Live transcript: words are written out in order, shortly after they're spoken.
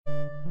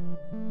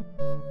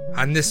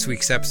On this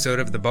week's episode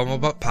of the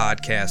Bumblebutt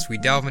Podcast, we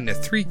delve into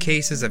 3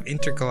 cases of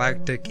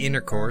intergalactic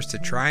intercourse to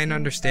try and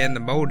understand the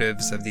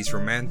motives of these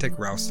romantic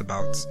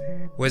roustabouts.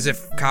 Was it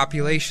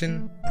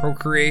copulation?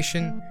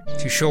 Procreation?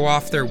 To show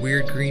off their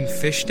weird green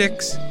fish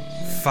sticks?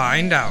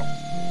 Find out.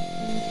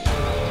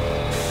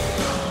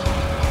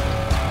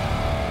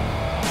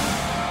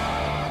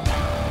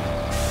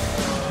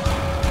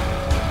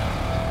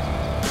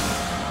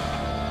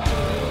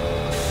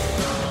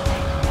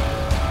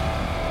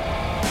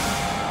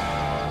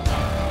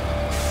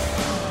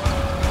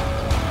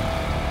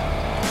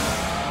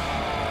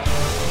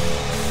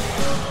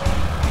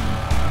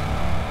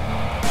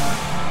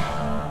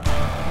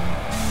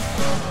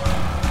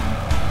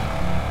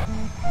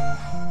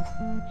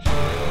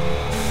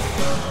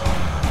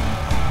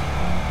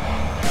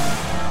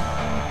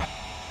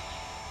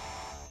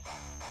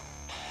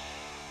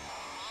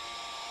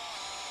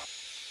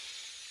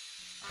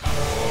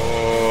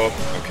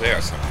 Okay, I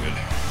sound good.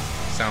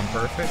 Sound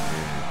perfect?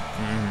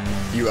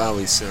 Mm-hmm. You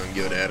always sound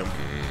good, Adam.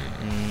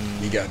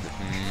 You got the...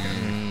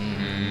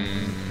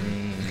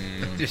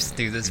 Just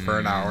do this for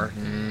an hour.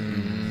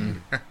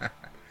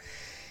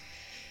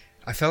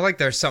 I felt like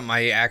there's something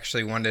I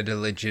actually wanted to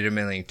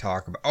legitimately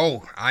talk about.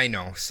 Oh, I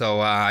know. So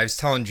I was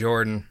telling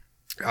Jordan,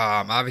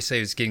 obviously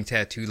I was getting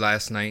tattooed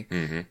last night.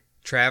 Mm-hmm.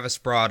 Travis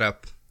brought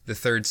up the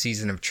 3rd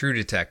season of True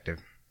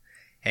Detective.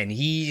 And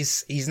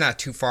he's not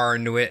too far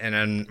into it, and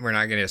then we're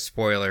not going to get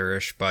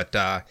spoilerish, but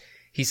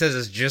he says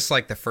it's just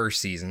like the 1st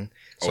season.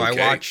 So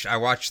okay. I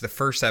watched the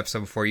first episode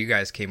before you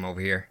guys came over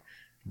here.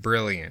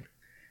 Brilliant.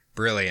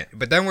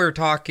 But then we were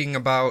talking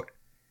about,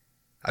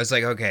 I was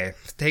like, okay,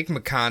 take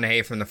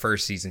McConaughey from the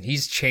 1st season.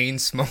 He's chain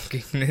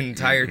smoking the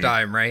entire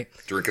time, right?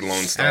 Drinking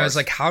Lone Stars. And I was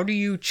like, how do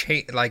you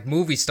like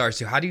movie stars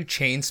do? How do you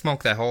chain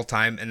smoke that whole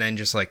time and then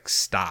just like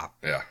stop?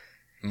 Yeah.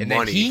 And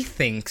then he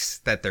thinks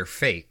that they're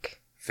fake.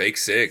 Fake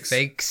cigs.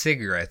 Fake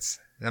cigarettes.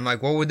 And I'm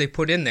like, what would they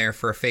put in there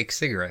for a fake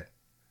cigarette?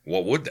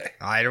 What would they?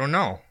 I don't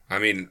know. I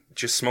mean,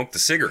 just smoke the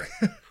cigarette.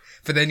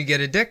 But then you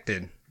get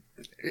addicted.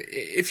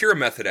 If you're a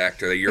method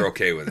actor, you're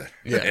okay with it.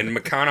 Yeah. And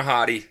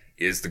McConaughey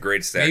is the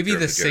greatest actor of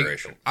the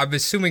generation. I'm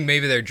assuming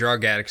maybe they're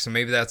drug addicts, so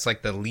maybe that's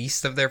like the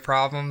least of their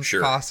problems,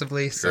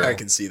 possibly. So. I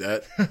can see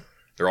that.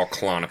 They're all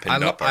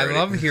Klonopined up already. I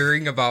love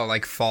hearing about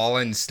like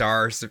fallen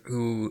stars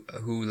who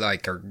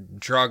like are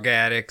drug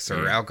addicts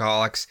or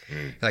alcoholics.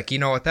 Like, you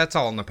know what? That's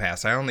all in the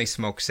past. I only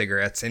smoke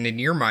cigarettes. And in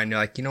your mind, you're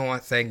like, you know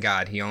what? Thank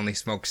God he only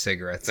smokes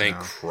cigarettes. Thank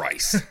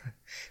Christ.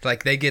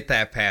 Like they get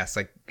that pass.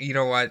 Like, you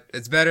know what?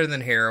 It's better than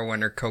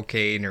heroin or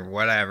cocaine or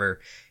whatever.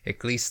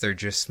 At least they're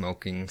just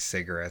smoking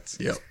cigarettes.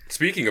 Yep.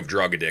 Speaking of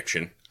drug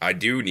addiction, I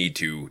do need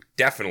to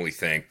definitely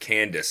thank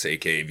Candace,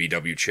 aka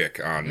VW Chick,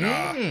 on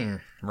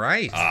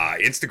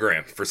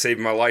Instagram for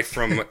saving my life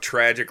from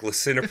tragic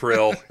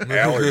lisinopril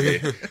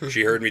allergy.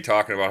 She heard me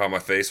talking about how my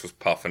face was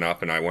puffing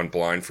up, and I went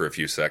blind for a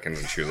few seconds,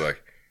 and she was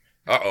like,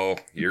 "Uh-oh,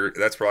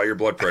 that's probably your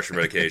blood pressure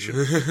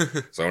medication."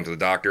 So I went to the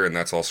doctor, and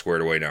that's all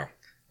squared away now.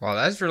 Wow,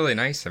 that's really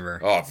nice of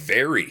her. Oh,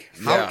 very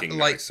fucking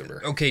nice of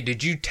her. Okay,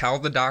 did you tell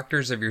the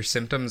doctors of your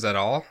symptoms at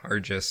all, or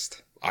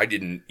just... I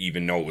didn't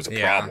even know it was a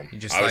problem. You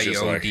just thought you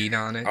OD'd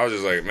on it? I was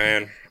just like,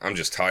 man, I'm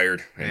just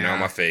tired, and now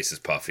my face is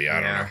puffy. I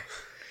don't know.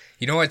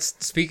 You know what?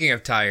 Speaking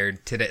of tired,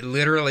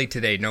 literally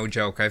today, no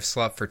joke, I've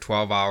slept for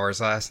 12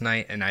 hours last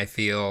night, and I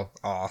feel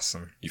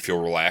awesome. You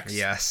feel relaxed?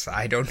 Yes.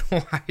 I don't know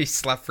why I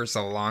slept for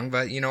so long,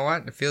 but you know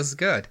what? It feels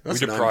good. That's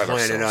what I'm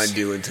planning on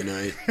doing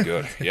tonight.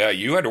 Good. Yeah,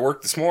 you had to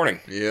work this morning.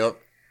 Yep.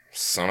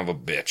 Son of a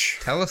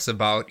bitch. Tell us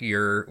about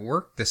your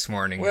work this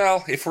morning.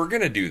 Well, if we're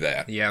going to do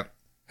that. Yep.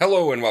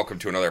 Hello and welcome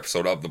to another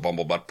episode of the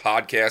Bumblebutt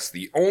Podcast,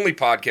 the only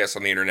podcast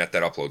on the internet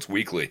that uploads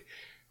weekly.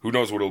 Who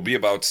knows what it'll be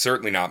about?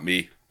 Certainly not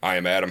me. I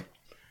am Adam.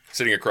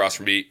 Sitting across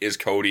from me is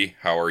Cody.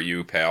 How are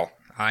you, pal?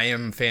 I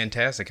am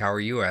fantastic. How are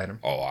you, Adam?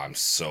 Oh, I'm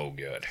so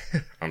good.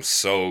 I'm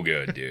so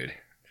good, dude.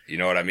 You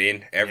know what I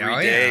mean?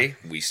 Every day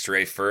we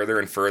stray further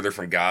and further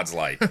from God's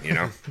light, you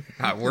know?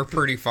 We're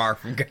pretty far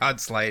from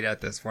God's light at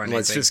this point.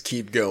 Let's just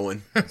keep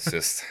going. It's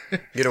just...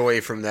 Get away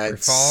from that. We're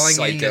falling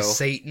psycho. Into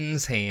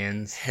Satan's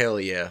hands. Hell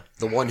yeah.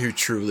 The one who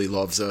truly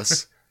loves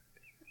us.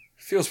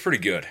 Feels pretty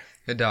good.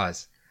 It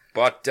does.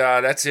 But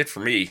that's it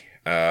for me.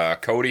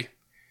 Cody,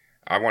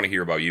 I want to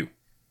hear about you.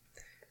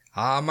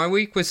 My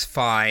week was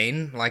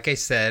fine. Like I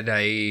said,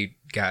 I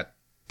got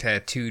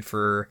tattooed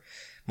for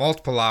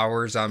multiple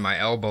hours on my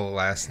elbow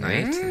last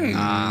night.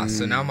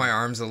 So now my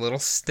arm's a little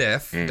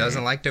stiff.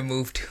 Doesn't like to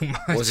move too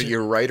much. Was it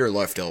your right or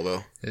left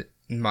elbow?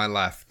 My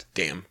left.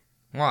 Damn.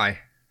 Why?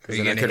 Because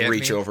then I could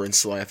reach over and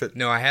slap it.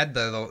 No, I had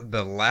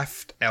the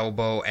left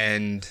elbow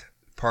and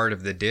part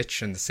of the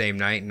ditch in the same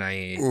night,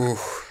 and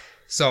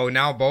So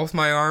now both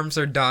my arms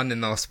are done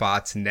in those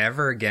spots.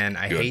 Never again.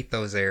 I hate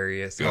those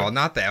areas. Good. Well,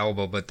 not the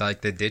elbow, but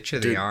like the ditch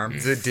of the arm.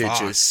 The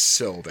ditch is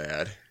so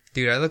bad.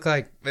 Dude, it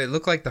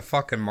looked like the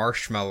fucking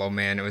Marshmallow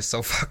Man. It was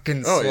so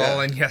fucking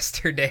swollen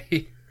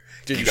yesterday.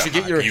 Dude, you should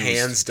get your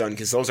hands done,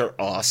 because those are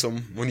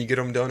awesome when you get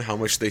them done. How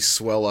much they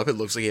swell up. It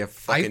looks like you have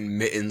fucking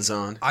mittens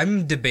on.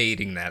 I'm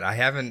debating that.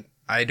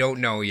 I I don't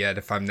know yet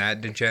if I'm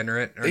that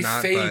degenerate or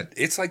not. Fade. But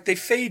It's like they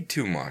fade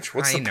too much.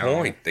 What's the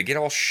point? They get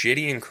all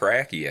shitty and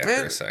cracky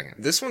after a second.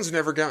 This one's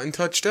never gotten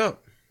touched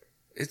up.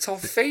 It's all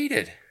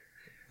faded.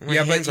 My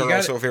hands are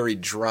also very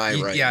dry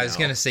right now. Yeah, I was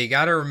gonna say you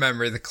got to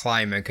remember the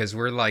climate because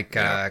we're like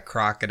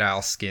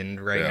crocodile skinned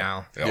right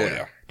now. Oh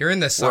yeah. During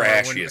the summer, We're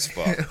ashy as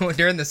fuck.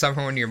 During the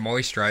summer when you're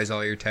moisturized,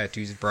 all your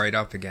tattoos bright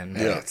up again.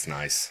 Yeah, that's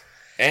nice.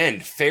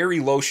 And fairy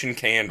lotion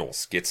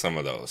candles. Get some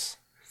of those.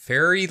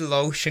 Fairy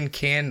lotion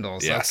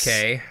candles. Yes.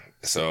 Okay.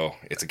 So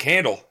it's a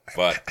candle,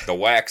 but the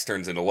wax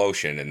turns into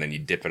lotion, and then you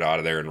dip it out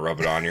of there and rub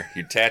it on your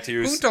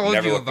tattoos. Who told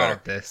never you look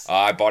about better. this?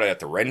 I bought it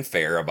at the Ren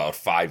Fair about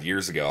 5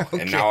 years ago,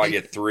 and now I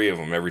get 3 of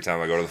them every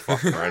time I go to the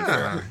fucking Ren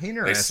Fair.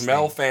 Interesting. They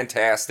smell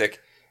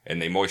fantastic,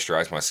 and they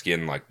moisturize my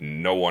skin like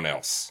no one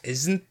else.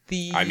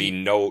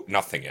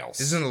 Nothing else.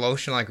 Isn't the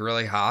lotion like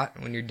really hot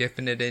when you're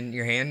dipping it in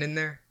your hand in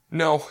there?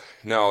 No,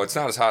 it's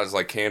not as hot as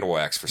like candle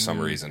wax for some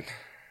reason.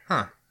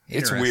 Huh.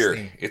 It's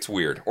weird. It's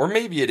weird. Or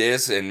maybe it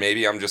is, and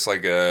maybe I'm just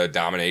like a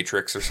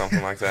dominatrix or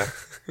something like that.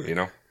 You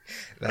know?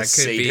 That a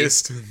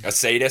sadist. A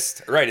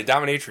sadist. Right, a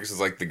dominatrix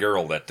is like the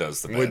girl that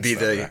does the bad would be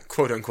stuff, the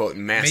quote-unquote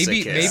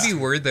masochist. Maybe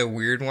we're the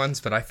weird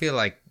ones, but I feel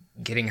like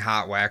getting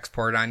hot wax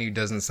poured on you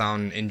doesn't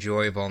sound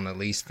enjoyable in the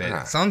least bit.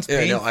 It sounds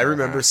painful. Yeah, no, I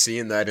remember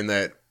seeing that in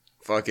that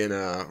fucking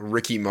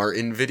Ricky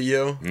Martin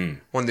video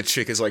when the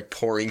chick is like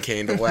pouring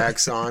candle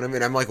wax on him,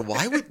 and I'm like,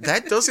 why would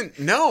that doesn't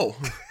no.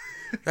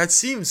 That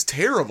seems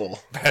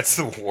terrible. That's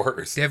the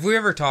worst. Have we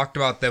ever talked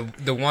about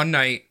the one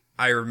night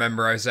I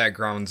remember I was at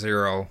Ground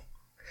Zero?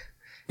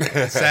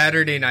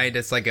 Saturday night,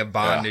 it's like a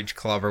bondage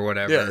club or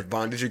whatever. Yeah,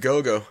 bondage a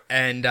go-go.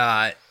 And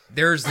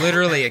there's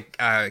literally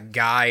a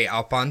guy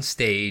up on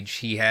stage.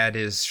 He had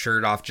his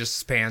shirt off, just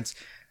his pants.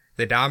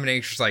 The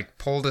dominatrix like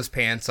pulled his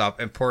pants up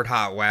and poured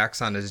hot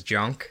wax on his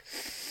junk.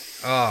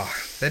 Oh,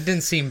 that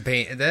didn't seem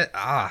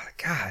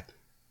God.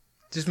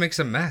 Just makes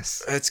a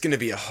mess. That's going to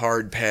be a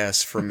hard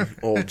pass from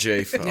old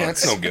J Fox. Yeah,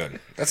 that's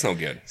no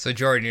good. So,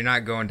 Jordan, you're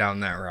not going down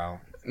that route.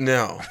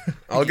 No.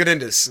 I'll get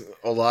into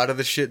a lot of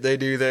the shit they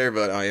do there,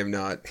 but I am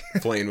not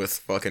playing with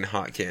fucking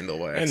hot candle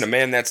wax. And the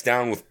man that's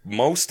down with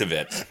most of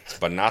it,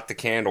 but not the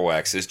candle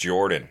wax, is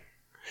Jordan.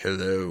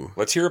 Hello.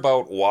 Let's hear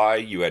about why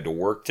you had to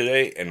work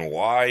today and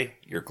why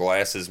your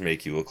glasses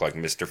make you look like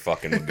Mr.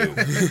 fucking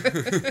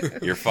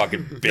Magoo. Your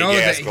fucking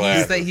big-ass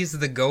glasses. He's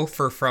the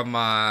gopher from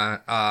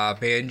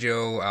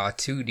Banjo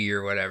Tootie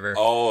or whatever.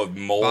 Oh,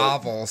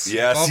 Bobbles.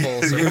 Yes.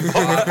 Bubbles or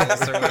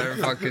Bobbles or whatever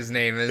the fuck his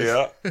name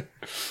is.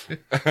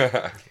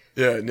 Yeah.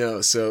 Yeah,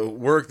 no, so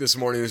work this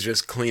morning was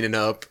just cleaning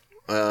up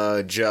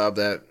a job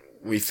that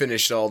we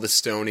finished all the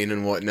stoning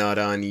and whatnot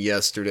on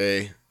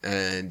yesterday.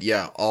 And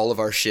yeah, all of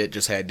our shit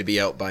just had to be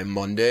out by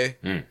Monday.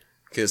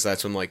 Because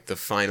that's when like the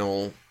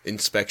final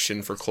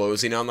inspection for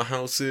closing on the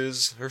house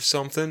is or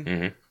something.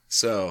 Mm-hmm.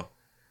 So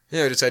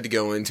yeah, I just had to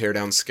go in, tear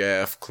down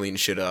scaff, clean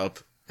shit up.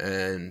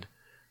 And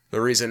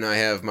the reason I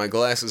have my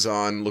glasses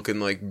on looking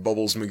like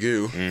Bubbles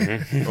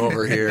Magoo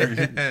over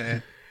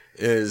here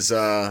is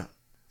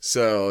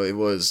so it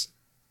was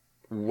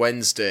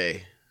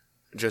Wednesday,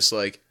 just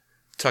like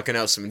tucking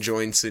out some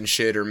joints and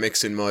shit or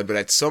mixing mud, but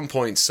at some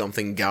point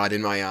something got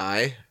in my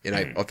eye, and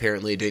I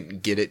apparently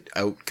didn't get it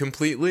out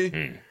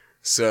completely.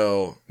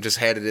 So just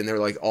had it in there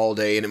like all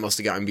day, and it must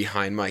have gotten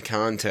behind my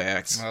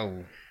contacts.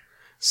 Oh.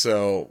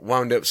 So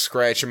wound up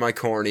scratching my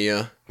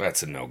cornea.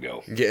 That's a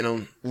no-go.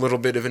 Getting a little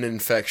bit of an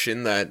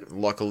infection that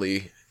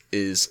luckily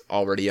is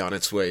already on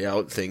its way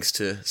out thanks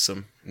to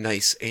some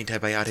nice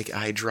antibiotic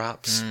eye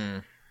drops.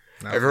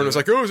 Everyone was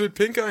like, oh, is it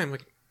pink eye? I'm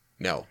like,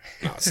 no.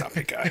 No, it's not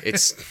pink eye.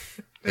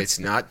 It's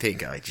not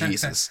pink eye,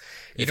 Jesus.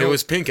 If it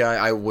was pink eye,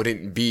 I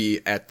wouldn't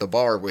be at the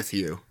bar with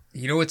you.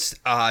 You know what's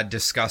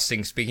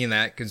disgusting, speaking of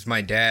that, because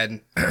my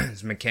dad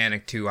is a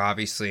mechanic too,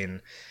 obviously,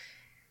 and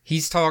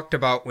he's talked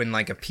about when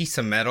like a piece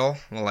of metal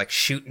will like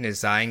shoot in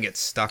his eye and get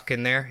stuck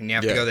in there, and you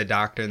have to go to the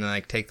doctor and then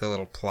like take the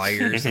little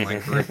pliers and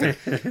like rip it.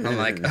 I'm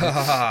like,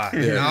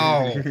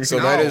 no. So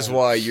that is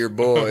why your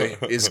boy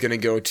is going to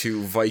go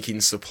to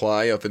Viking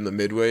Supply up in the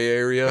Midway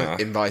area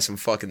and buy some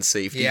fucking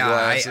safety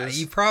glasses.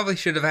 You probably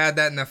should have had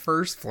that in the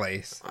first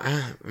place.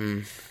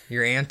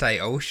 You're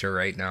anti-OSHA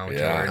right now,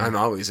 Jordan. I'm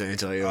always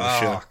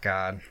anti-OSHA. Oh,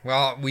 God.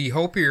 Well, we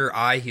hope your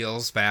eye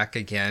heals back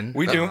again.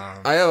 We do.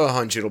 I have a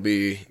hunch it'll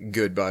be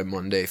good by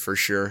Monday for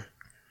sure.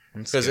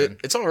 Because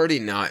it's already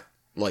not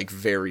like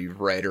very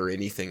red or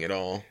anything at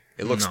all.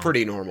 It looks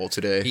pretty normal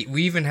today.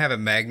 We even have a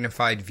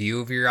magnified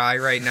view of your eye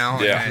right now,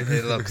 and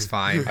it looks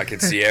fine. I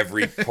can see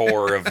every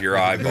pore of your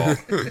eyeball.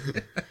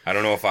 I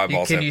don't know if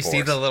eyeballs have Can you pores.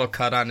 see the little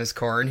cut on his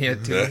cornea,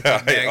 too?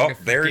 Oh,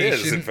 there it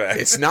is, in fact.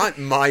 It's not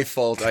my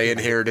fault I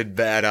inherited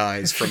bad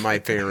eyes from my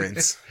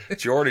parents.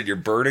 Jordan, you're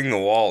burning the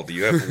wall. Do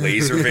you have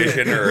laser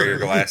vision, or are your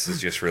glasses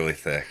just really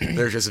thick?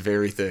 They're just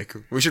very thick.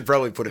 We should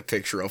probably put a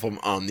picture of them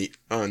on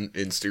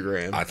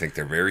Instagram. I think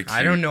they're very cute.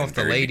 I don't know if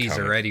the ladies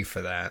are ready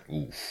for that.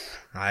 Ooh.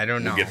 I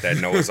don't know. We'll get that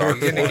Noah's Ark.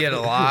 You're going to get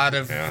a lot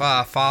of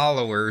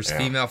followers,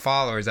 female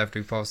followers, after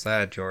we post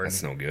that, Jordan.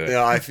 That's no good.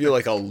 Yeah, I feel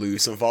like I'll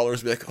lose some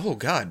followers and be like, oh,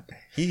 God,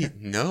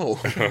 no.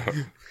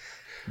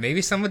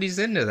 Maybe somebody's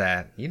into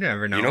that. You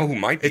never know. You know who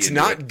might be It's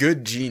into not it?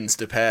 good genes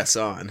to pass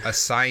on. A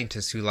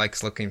scientist who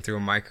likes looking through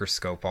a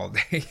microscope all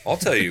day. I'll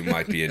tell you who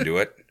might be into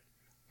it.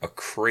 A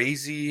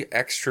crazy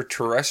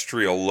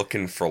extraterrestrial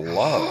looking for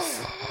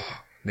love.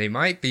 They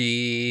might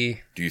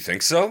be. Do you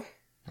think so?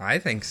 I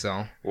think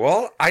so.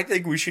 Well, I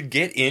think we should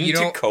get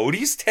into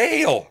Cody's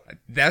tale.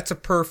 That's a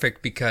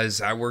perfect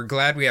because we're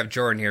glad we have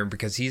Jordan here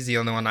because he's the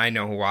only one I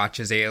know who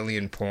watches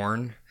alien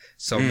porn.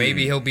 So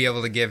maybe he'll be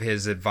able to give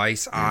his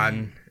advice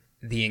on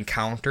the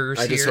encounters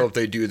I just here. hope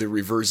they do the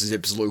reverse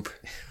zips loop.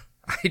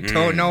 I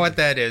don't know what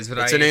that is, but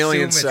It's I an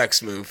alien assume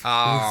sex move.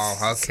 Oh,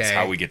 That's okay.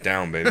 how we get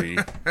down, baby.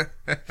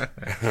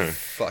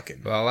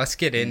 Fucking. Well, let's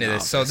get into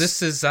this. So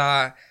this is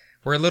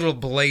we're a little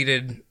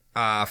belated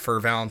for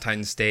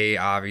Valentine's Day,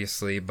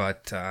 obviously,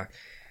 but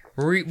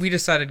we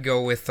decided to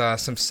go with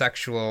some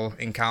sexual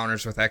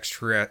encounters with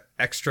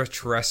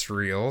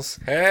extraterrestrials.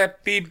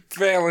 Happy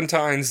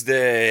Valentine's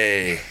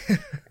Day.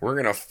 We're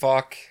going to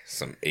fuck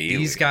some aliens.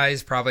 These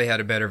guys probably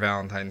had a better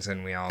Valentine's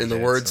than we all In the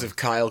did, words so. of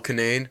Kyle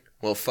Kinane,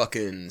 well,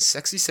 fucking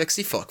sexy,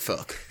 sexy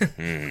fuck.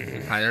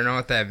 I don't know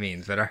what that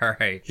means, but all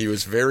right. He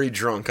was very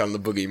drunk on the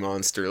Boogie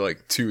Monster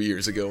like 2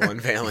 years ago on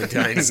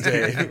Valentine's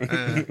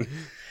Day.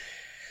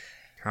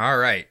 All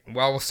right.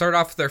 Well, we'll start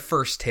off with our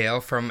first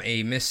tale from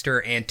a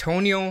Mr.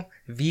 Antonio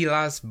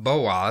Villas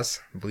Boas.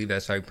 I believe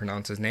that's how you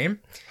pronounce his name.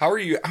 How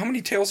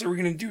many tales are we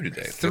going to do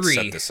today? Three. Let's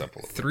set this up a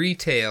little. Three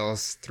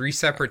tales, three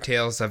separate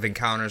tales of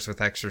encounters with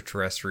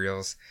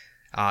extraterrestrials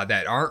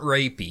that aren't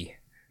rapey.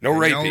 No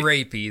rapey. No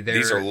rapey.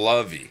 These are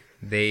lovey.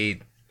 They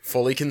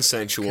Fully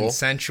consensual.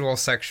 consensual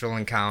sexual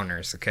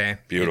encounters, okay?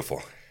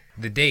 Beautiful.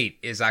 The date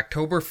is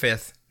October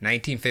 5th,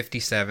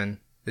 1957.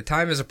 The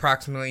time is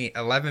approximately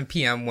 11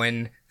 p.m.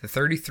 when the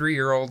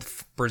 33-year-old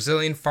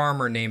Brazilian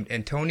farmer named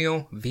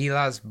Antonio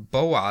Villas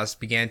Boas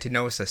began to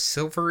notice a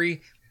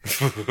silvery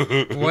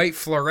white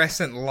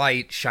fluorescent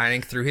light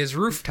shining through his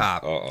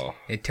rooftop. Uh-oh.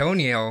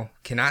 Antonio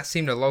cannot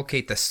seem to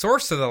locate the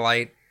source of the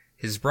light.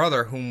 His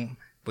brother, whom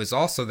was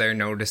also there,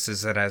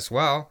 notices it as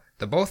well.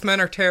 The both men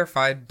are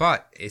terrified,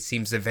 but it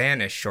seems to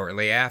vanish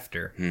shortly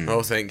after.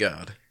 Oh, thank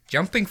God.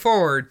 Jumping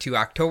forward to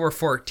October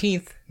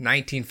 14th,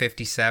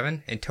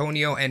 1957,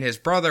 Antonio and his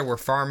brother were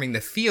farming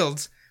the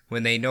fields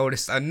when they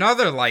noticed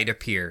another light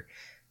appear.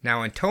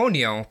 Now,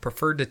 Antonio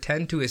preferred to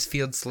tend to his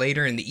fields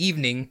later in the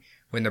evening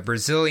when the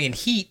Brazilian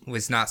heat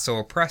was not so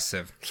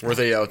oppressive. Were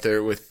they out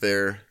there with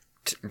their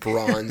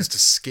bronzed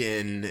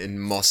skin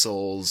and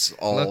muscles,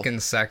 all Looking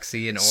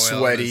sexy and oiled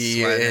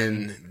sweaty and sweating.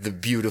 in the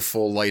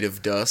beautiful light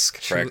of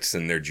dusk?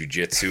 Practicing their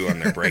jujitsu on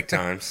their break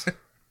times.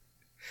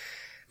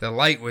 The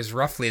light was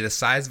roughly the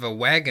size of a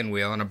wagon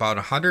wheel and about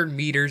 100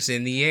 meters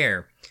in the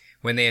air.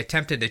 When they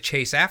attempted to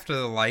chase after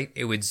the light,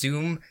 it would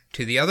zoom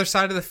to the other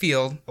side of the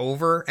field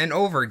over and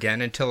over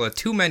again until the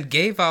two men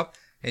gave up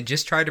and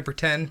just tried to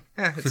pretend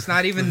it's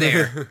not even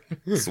there.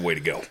 That's the way to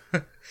go.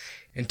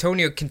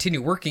 Antonio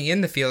continued working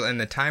in the field, and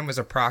the time was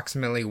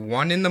approximately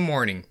 1 in the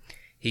morning.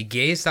 He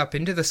gazed up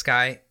into the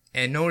sky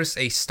and noticed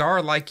a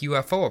star-like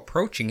UFO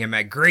approaching him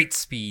at great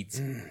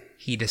speeds.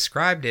 He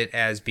described it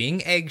as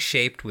being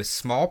egg-shaped with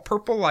small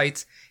purple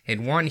lights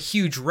and one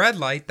huge red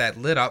light that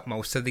lit up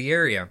most of the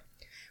area.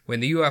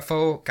 When the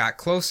UFO got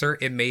closer,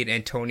 it made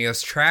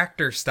Antonio's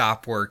tractor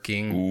stop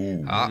working.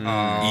 Ooh.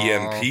 Uh-oh.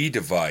 EMP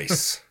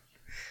device.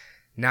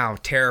 Now,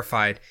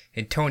 terrified,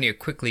 Antonio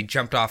quickly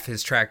jumped off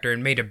his tractor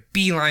and made a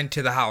beeline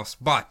to the house,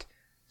 but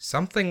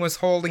something was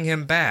holding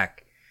him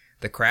back.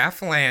 The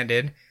craft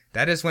landed.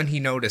 That is when he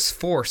noticed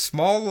 4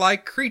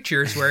 small-like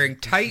creatures wearing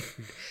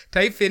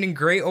tight-fitting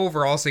gray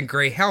overalls and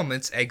gray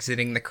helmets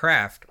exiting the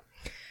craft.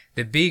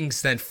 The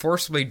beings then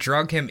forcibly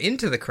drug him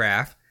into the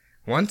craft.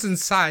 Once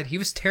inside, he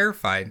was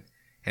terrified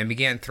and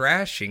began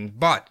thrashing,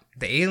 but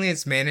the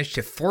aliens managed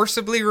to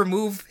forcibly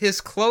remove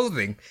his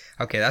clothing.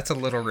 Okay, that's a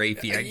little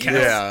rapey, I guess.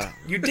 Yeah.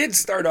 You did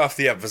start off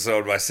the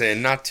episode by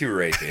saying not too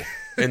rapey.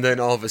 And then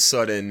all of a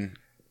sudden,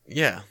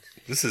 yeah.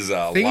 This is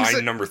Things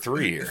line number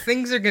 3 here.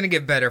 Things are going to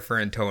get better for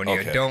Antonio,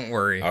 Okay. don't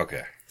worry.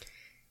 Okay.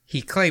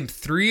 He claimed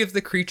 3 of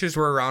the creatures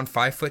were around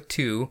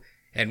 5'2",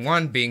 and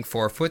one being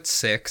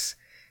 4'6".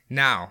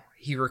 Now,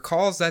 he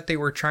recalls that they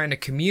were trying to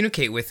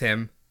communicate with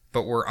him,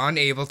 but were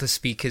unable to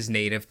speak his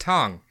native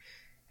tongue.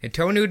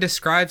 Antonio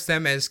describes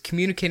them as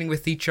communicating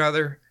with each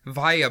other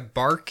via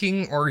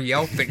barking or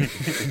yelping.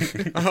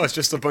 Oh, it's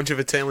just a bunch of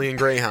Italian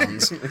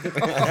greyhounds.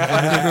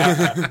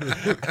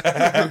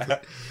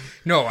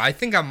 No, I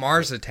think on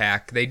Mars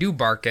Attack, they do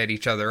bark at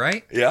each other,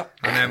 right? Yeah.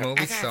 On that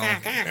movie, so...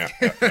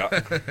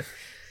 Yeah.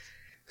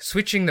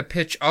 Switching the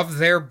pitch of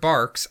their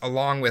barks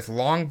along with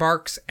long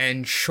barks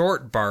and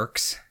short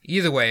barks.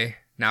 Either way,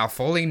 now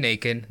fully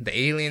naked, the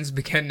aliens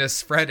began to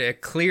spread a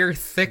clear,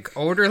 thick,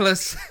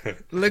 odorless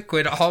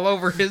liquid all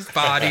over his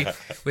body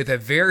with a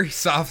very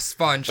soft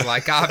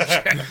sponge-like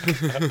object.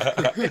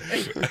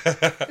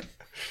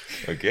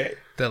 Okay.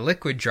 The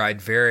liquid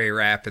dried very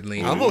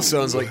rapidly. Almost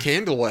sounds like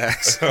candle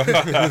wax.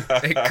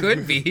 It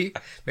could be.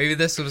 Maybe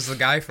this was the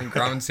guy from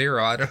Ground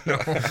Zero. I don't know.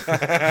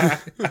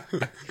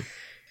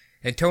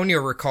 Antonio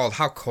recalled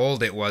how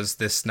cold it was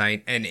this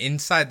night, and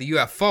inside the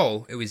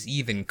UFO, it was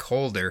even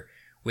colder,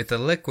 with the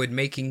liquid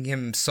making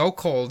him so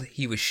cold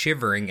he was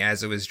shivering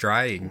as it was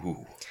drying.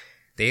 Ooh.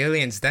 The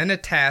aliens then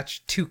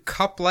attached 2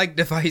 cup-like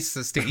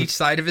devices to each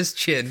side of his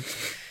chin.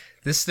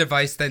 This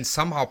device then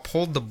somehow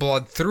pulled the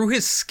blood through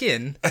his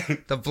skin.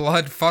 The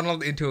blood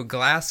funneled into a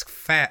glass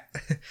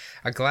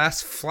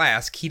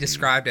flask he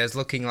described as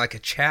looking like a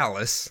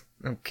chalice.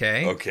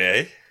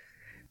 Okay.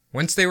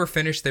 Once they were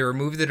finished, they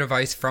removed the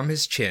device from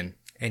his chin,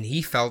 and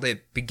he felt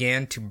it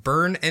began to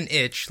burn and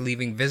itch,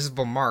 leaving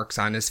visible marks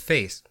on his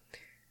face.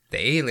 The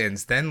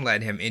aliens then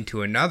led him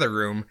into another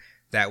room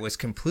that was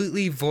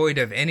completely void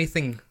of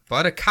anything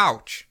but a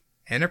couch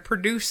and a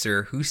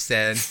producer who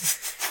said,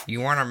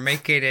 "You want to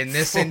make it in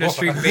this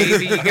industry,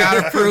 baby? You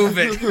gotta prove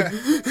it."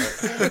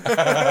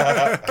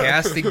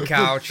 Casting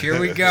couch, here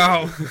we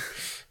go.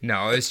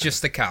 No, it's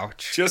just a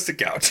couch. Just a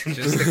couch.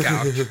 Just a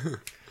couch.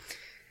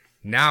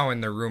 Now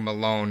in the room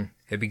alone,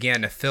 it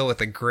began to fill with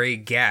a gray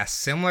gas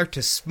similar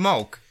to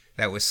smoke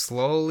that was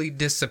slowly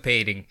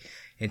dissipating.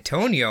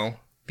 Antonio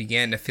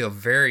began to feel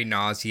very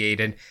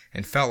nauseated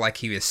and felt like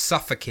he was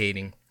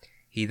suffocating.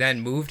 He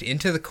then moved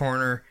into the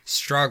corner,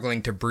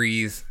 struggling to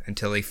breathe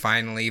until he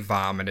finally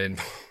vomited.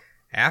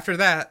 After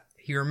that,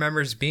 he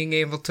remembers being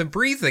able to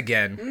breathe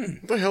again.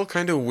 What the hell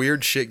kind of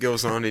weird shit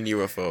goes on in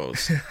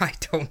UFOs? I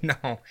don't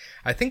know.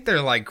 I think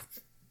they're like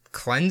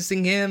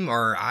cleansing him,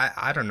 or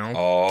I don't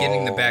know,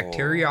 getting the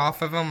bacteria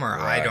off of him, or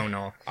right. I don't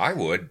know. I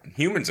would.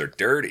 Humans are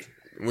dirty.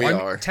 We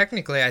are.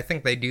 Technically, I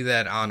think they do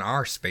that on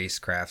our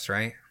spacecrafts,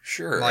 right?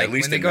 Sure, like, at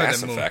least when they in go Mass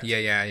to the moon. Effect.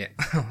 Yeah.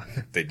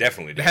 They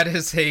definitely do. That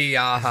is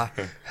a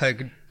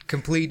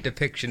complete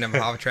depiction of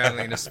how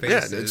traveling into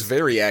space is. Yeah, it's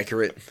very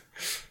accurate.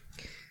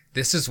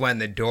 This is when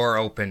the door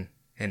opened,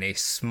 and a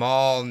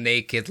small,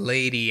 naked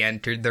lady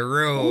entered the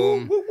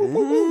room.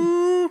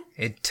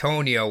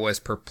 Antonio was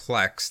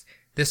perplexed.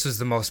 This was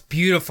the most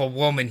beautiful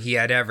woman he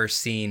had ever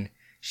seen.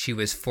 She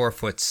was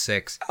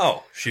 4'6".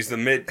 Oh, she's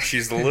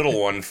the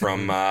little one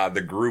from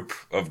the group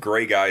of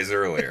gray guys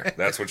earlier.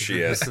 That's what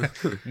she is.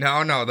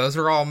 No, those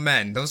are all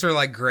men. Those are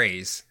like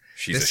grays.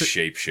 She's a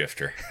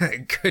shapeshifter.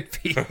 It could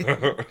be.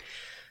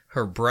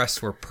 Her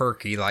breasts were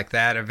perky like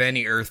that of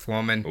any Earth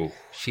woman. Ooh.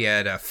 She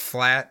had a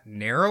flat,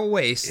 narrow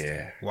waist,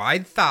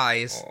 wide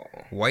thighs,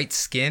 white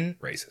skin,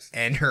 racist,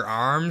 and her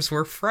arms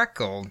were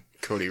freckled.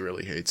 Cody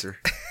really hates her.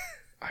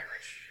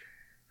 Irish.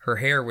 Her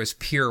hair was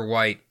pure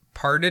white,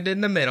 parted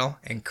in the middle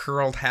and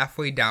curled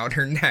halfway down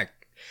her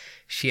neck.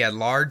 She had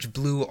large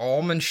blue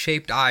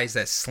almond-shaped eyes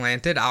that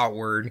slanted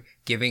outward,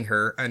 giving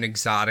her an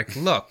exotic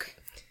look.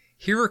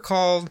 He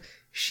recalled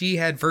she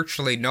had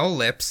virtually no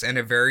lips and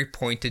a very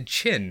pointed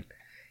chin.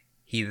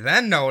 He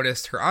then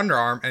noticed her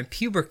underarm and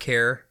pubic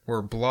hair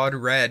were blood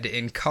red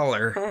in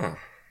color. Huh.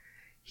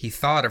 He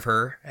thought of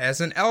her as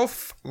an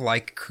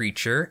elf-like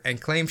creature and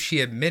claimed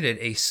she emitted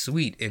a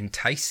sweet,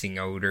 enticing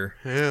odor.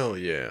 Hell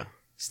yeah.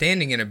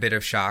 Standing in a bit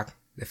of shock,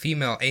 the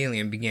female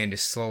alien began to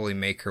slowly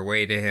make her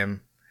way to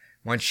him.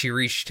 Once she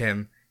reached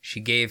him, she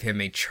gave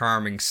him a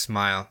charming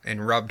smile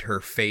and rubbed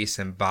her face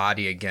and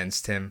body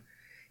against him.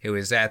 It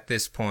was at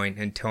this point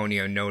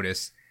Antonio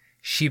noticed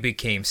she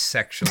became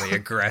sexually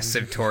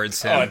aggressive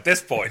towards him. Oh, at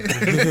this point.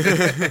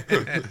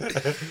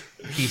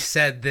 He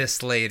said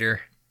this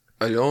later.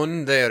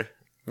 Alone there,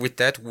 with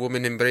that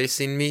woman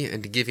embracing me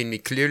and giving me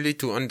clearly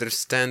to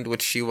understand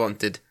what she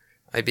wanted,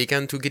 I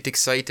began to get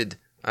excited.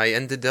 I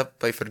ended up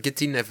by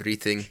forgetting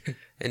everything,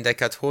 and I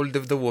got hold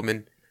of the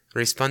woman,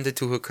 responded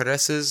to her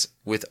caresses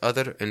with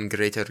other and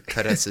greater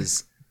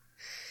caresses.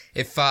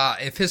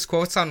 If his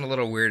quotes sound a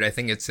little weird, I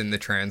think it's in the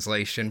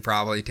translation,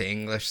 probably to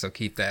English, so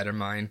keep that in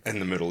mind.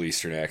 And the Middle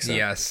Eastern accent.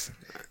 Yes.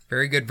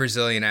 Very good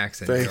Brazilian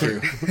accent. Thank you.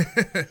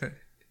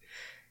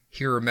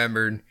 He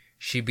remembered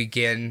she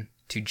began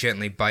to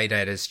gently bite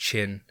at his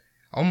chin,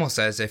 almost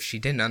as if she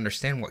didn't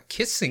understand what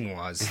kissing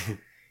was.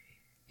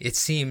 It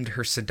seemed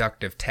her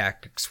seductive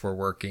tactics were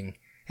working,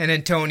 and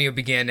Antonio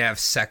began to have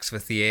sex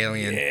with the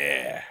alien.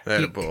 Yeah.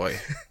 That a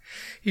boy.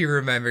 He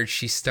remembered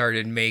she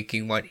started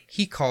making what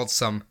he called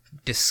some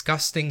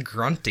disgusting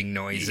grunting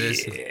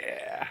noises.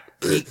 Yeah.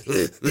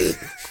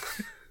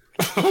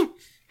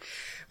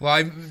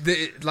 Well,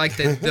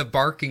 the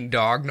barking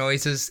dog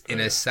noises in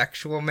a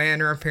sexual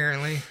manner,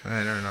 apparently.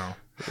 I don't know.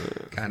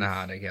 Kind of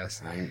hot, I guess.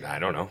 I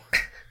don't know.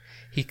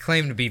 He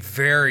claimed to be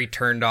very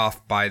turned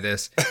off by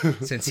this,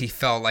 since he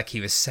felt like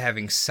he was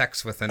having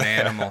sex with an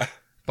animal,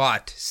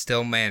 but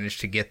still managed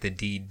to get the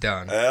deed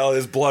done. Well,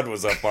 his blood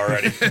was up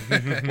already.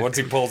 Once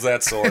he pulls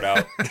that sword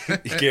out,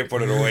 you can't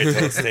put it away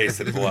until it's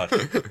tasted blood.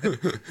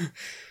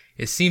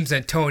 It seems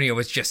Antonio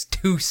was just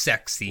too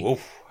sexy.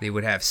 Oof. They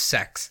would have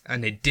sex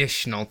an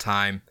additional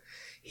time.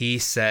 He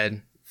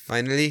said,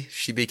 Finally,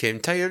 she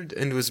became tired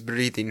and was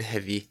breathing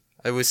heavy.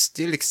 I was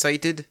still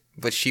excited,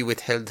 but she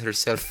withheld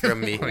herself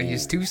from me. "Oh,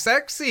 he's too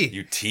sexy."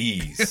 You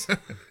tease.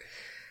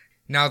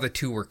 Now the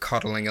two were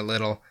cuddling a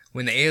little,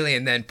 when the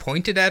alien then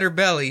pointed at her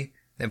belly,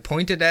 then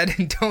pointed at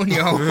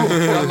Antonio,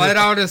 and let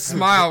out a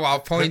smile while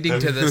pointing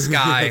to the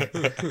sky.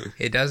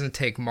 It doesn't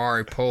take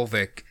Maury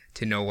Povich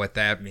to know what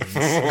that means.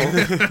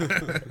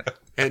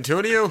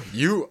 Antonio,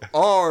 you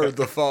are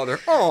the father.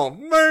 Oh,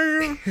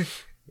 man.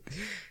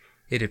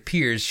 It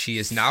appears she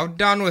is now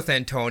done with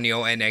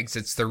Antonio and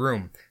exits the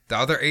room. The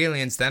other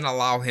aliens then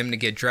allow him to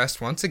get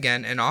dressed once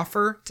again and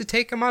offer to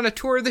take him on a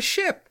tour of the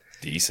ship.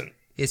 Decent.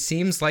 It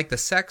seems like the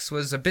sex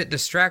was a bit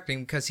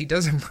distracting because he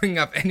doesn't bring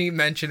up any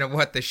mention of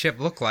what the ship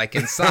looked like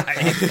inside.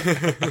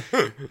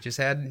 He just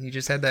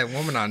had that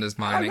woman on his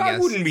mind, I guess. I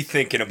wouldn't be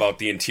thinking about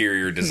the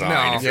interior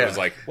design if it was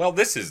like, well,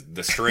 this is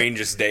the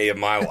strangest day of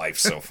my life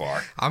so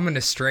far. I'm an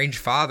estranged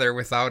father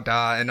without,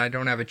 and I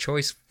don't have a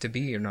choice to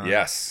be or not.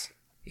 Yes.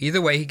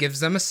 Either way, he gives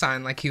them a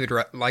sign like he would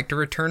like to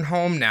return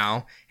home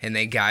now, and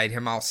they guide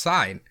him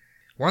outside.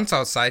 Once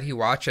outside, he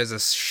watched as the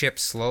ship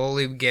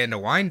slowly began to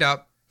wind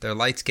up, their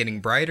lights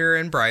getting brighter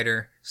and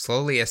brighter,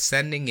 slowly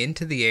ascending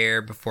into the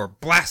air before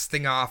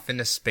blasting off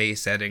into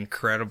space at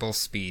incredible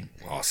speed.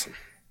 Awesome.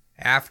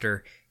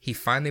 After he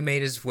finally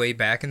made his way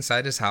back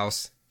inside his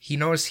house, he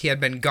noticed he had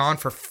been gone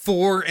for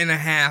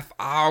 4.5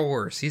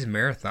 hours. He's a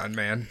marathon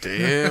man.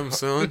 Damn,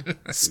 son.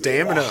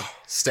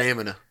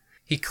 Stamina.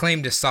 He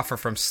claimed to suffer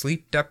from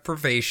sleep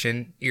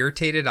deprivation,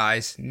 irritated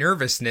eyes,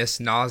 nervousness,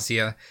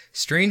 nausea,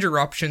 strange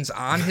eruptions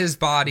on his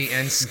body,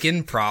 and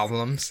skin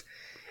problems.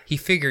 He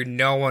figured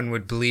no one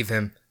would believe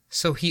him,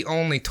 so he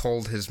only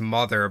told his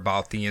mother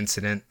about the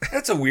incident.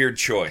 That's a weird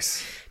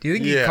choice. Do you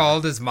think he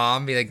called his mom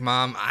and be like,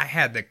 Mom, I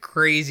had the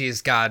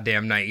craziest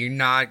goddamn night. You're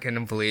not going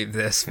to believe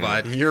this,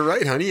 but... You're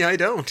right, honey, I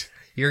don't.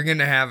 You're going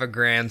to have a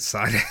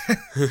grandson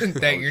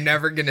that you're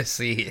never going to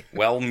see.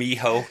 Well,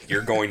 mijo,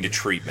 you're going to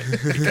treatment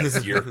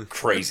because you're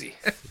crazy.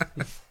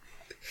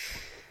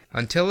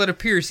 Until it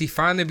appears he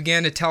finally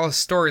began to tell a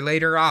story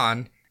later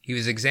on. He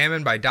was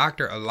examined by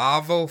Dr.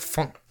 Olavo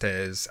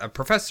Fontes, a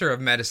professor of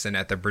medicine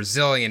at the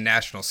Brazilian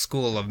National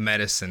School of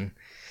Medicine.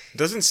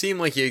 Doesn't seem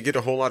like you get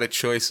a whole lot of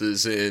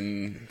choices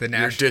in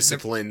your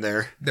discipline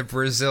there. The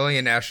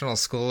Brazilian National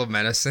School of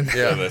Medicine?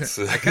 Yeah, that's...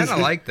 I kind of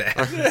like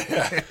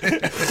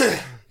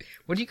that.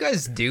 What do you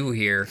guys do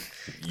here?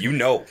 You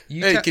know.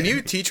 Can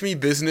you teach me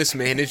business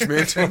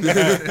management? Do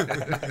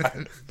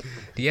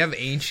you have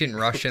ancient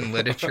Russian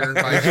literature?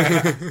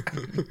 By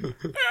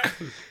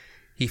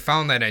He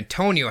found that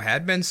Antonio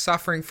had been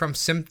suffering from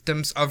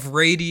symptoms of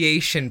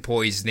radiation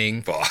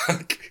poisoning.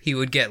 Fuck. He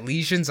would get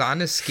lesions on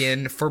his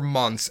skin for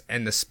months,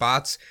 and the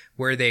spots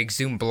where they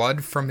exhumed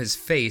blood from his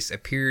face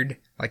appeared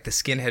like the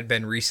skin had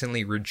been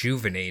recently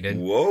rejuvenated.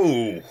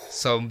 Whoa.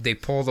 So they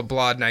pull the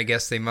blood, and I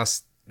guess they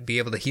must be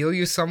able to heal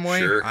you some way?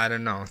 Sure. I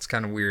don't know. It's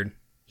kind of weird.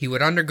 He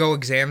would undergo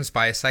exams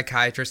by a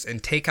psychiatrist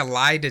and take a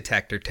lie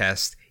detector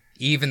test.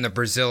 Even the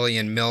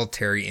Brazilian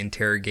military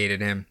interrogated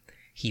him.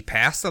 He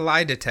passed the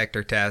lie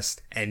detector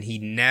test, and he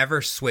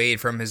never swayed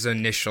from his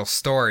initial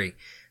story.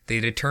 They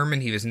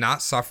determined he was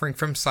not suffering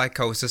from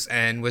psychosis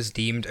and was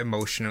deemed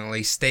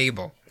emotionally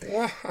stable.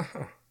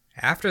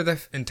 After the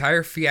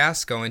entire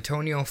fiasco,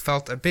 Antonio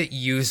felt a bit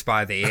used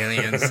by the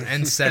aliens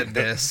and said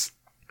this.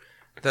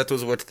 That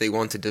was what they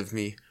wanted of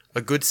me.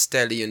 A good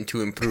stallion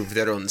to improve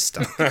their own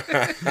stuff.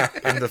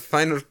 In the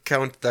final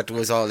count, that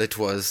was all it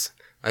was.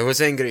 I was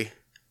angry,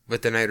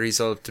 but then I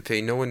resolved to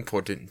pay no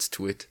importance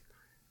to it.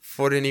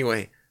 For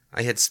anyway,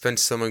 I had spent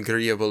some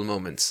agreeable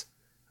moments.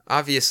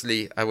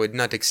 Obviously, I would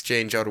not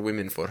exchange our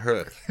women for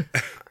her.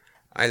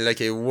 I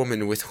like a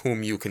woman with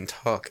whom you can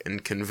talk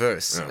and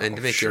converse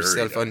and make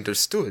yourself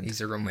understood. He's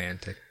a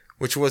romantic.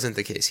 Which wasn't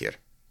the case here.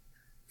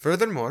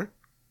 Furthermore,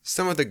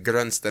 some of the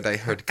grunts that I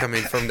heard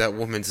coming from that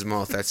woman's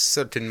mouth at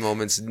certain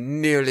moments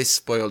nearly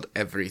spoiled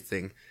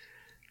everything,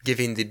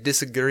 giving the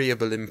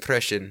disagreeable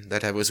impression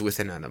that I was with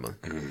an animal.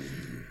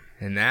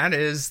 And that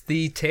is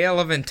the tale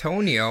of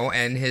Antonio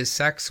and his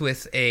sex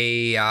with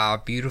a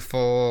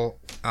beautiful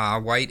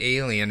white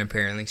alien,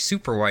 apparently.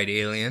 Super white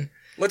alien.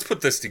 Let's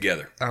put this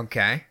together.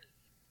 Okay.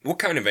 What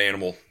kind of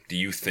animal do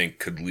you think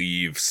could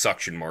leave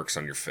suction marks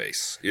on your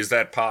face? Is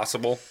that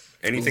possible?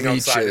 Anything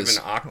outside of an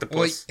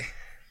octopus? Well,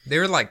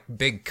 they're like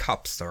big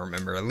cups, though,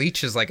 remember? A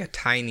leech is like a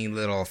tiny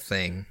little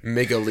thing.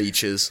 Mega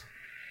leeches.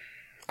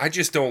 I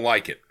just don't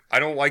like it. I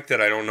don't like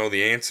that I don't know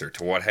the answer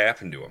to what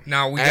happened to him.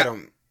 Now,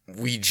 Adam,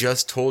 we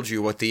just told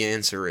you what the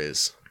answer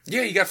is.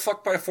 Yeah, you got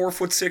fucked by a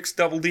 4'6"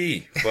 double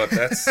D, but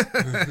that's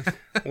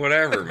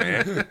whatever,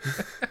 man.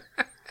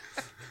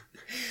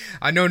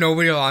 I know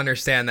nobody will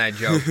understand that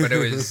joke, but it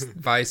was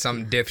by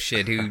some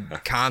dipshit who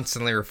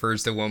constantly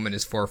refers to women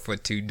as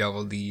 4'2"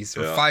 double Ds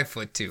or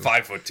 5'2".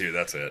 5'2",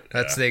 that's it.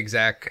 That's the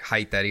exact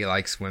height that he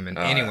likes women.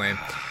 Anyway,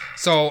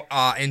 so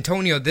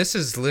Antonio, this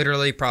is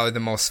literally probably the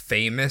most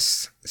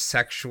famous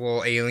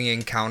sexual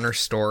alien encounter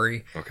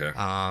story. Okay.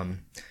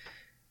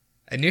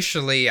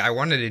 Initially, I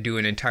wanted to do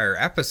an entire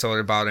episode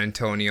about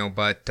Antonio,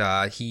 but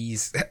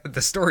the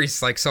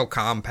story's like so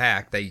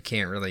compact that you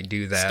can't really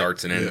do that.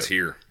 Starts and ends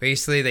here.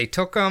 Basically, they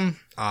took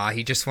him.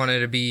 He just wanted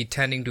to be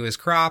tending to his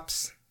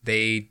crops.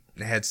 They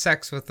had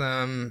sex with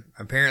him.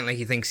 Apparently,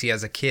 he thinks he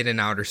has a kid in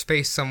outer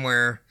space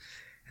somewhere,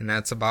 and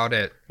that's about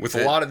it. With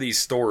a lot of these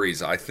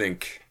stories, I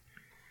think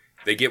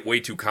they get way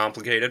too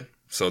complicated.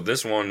 So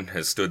this one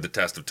has stood the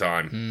test of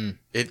time.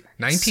 It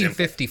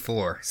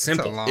 1954.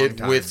 Simple. It's a long it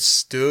time.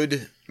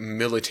 withstood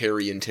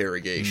military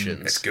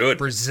interrogations. It's good.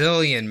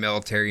 Brazilian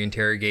military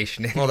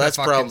interrogation. in Well, the that's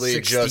fucking probably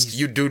 60s. just,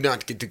 you do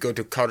not get to go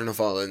to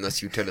Carnival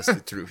unless you tell us the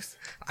truth.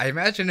 I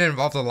imagine it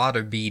involved a lot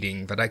of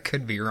beating, but I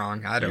could be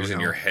wrong. I don't Using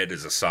know. your head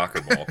as a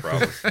soccer ball,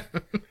 probably.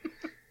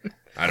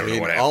 I don't know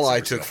what happened. All I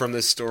took from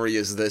this story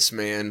is this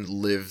man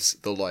lives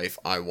the life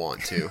I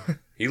want to.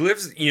 He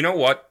lives, you know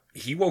what?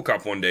 He woke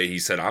up one day, he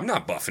said, I'm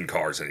not buffing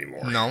cars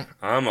anymore. No.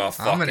 I'm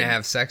going to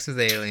have sex with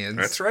aliens.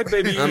 That's right,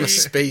 baby. I'm a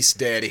space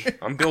daddy.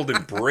 I'm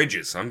building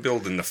bridges. I'm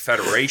building the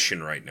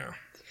Federation right now.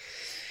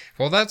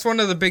 Well, that's one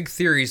of the big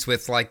theories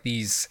with like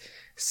these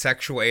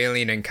sexual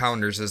alien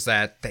encounters is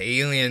that the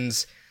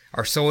aliens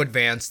are so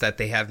advanced that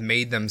they have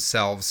made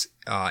themselves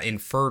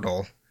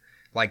infertile.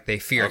 Like they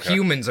fear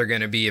humans are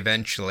going to be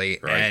eventually,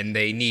 Right. and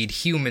they need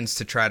humans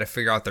to try to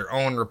figure out their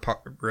own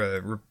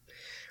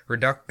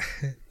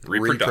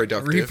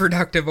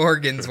reproductive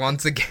organs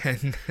once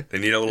again. They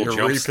need a little Your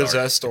jump start.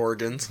 repossessed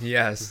organs.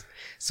 Yes.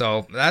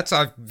 So that's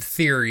a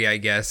theory, I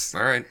guess.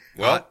 All right.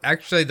 Well,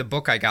 actually, the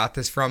book I got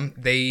this from,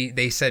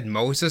 they said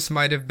Moses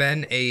might have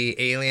been a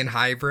alien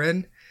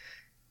hybrid.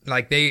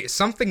 Like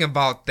something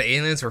about the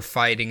aliens were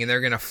fighting and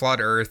they're going to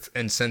flood Earth.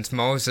 And since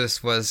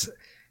Moses was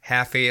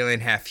half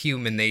alien, half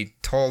human, they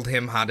told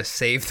him how to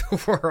save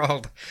the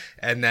world.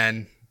 And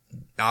then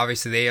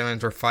obviously the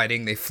aliens were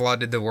fighting. They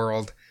flooded the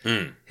world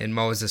and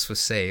Moses was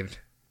saved.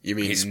 You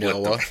mean he split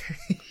Noah?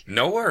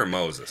 Noah or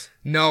Moses?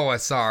 Noah,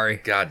 sorry.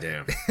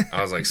 Goddamn.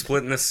 I was like,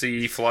 splitting the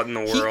sea, flooding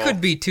the world. He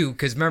could be too,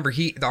 because remember,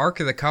 the Ark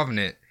of the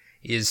Covenant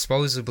is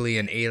supposedly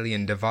an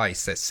alien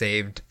device that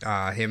saved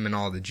him and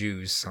all the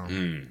Jews. So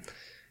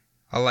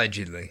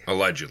allegedly,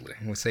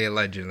 we'll say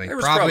allegedly. There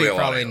was probably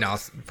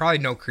Probably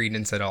no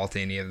credence at all to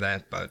any of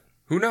that. But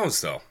who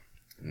knows though?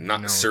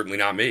 Certainly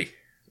not me.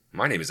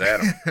 My name is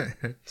Adam.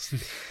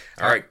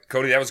 All right,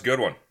 Cody, that was a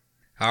good one.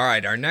 All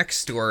right, our next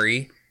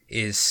story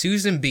is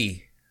Susan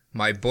B.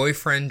 My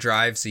boyfriend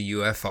drives a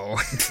UFO.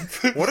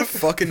 What a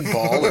fucking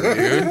baller,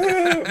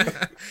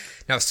 dude.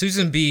 Now,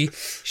 Susan B.,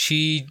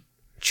 she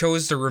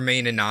chose to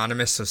remain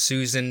anonymous, so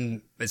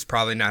Susan is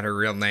probably not her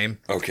real name.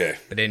 Okay.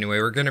 But anyway,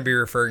 we're going to be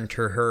referring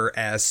to her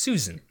as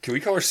Susan. Can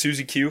we call her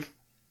Susie Q?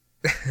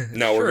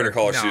 No, we're going to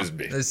call her Susan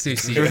B. That's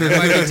Susie. It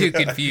might be too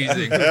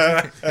confusing.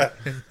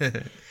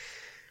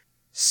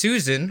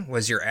 Susan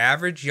was your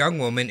average young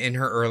woman in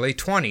her early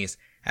 20s.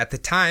 At the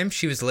time,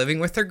 she was living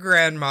with her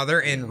grandmother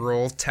in a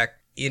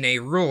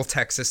rural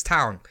Texas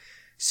town.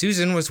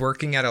 Susan was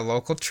working at a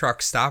local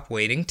truck stop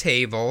waiting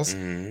tables.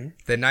 Mm-hmm.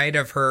 The night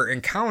of her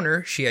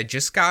encounter, she had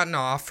just gotten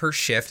off her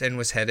shift and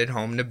was headed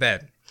home to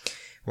bed.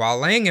 While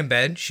laying in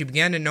bed, she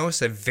began to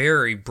notice a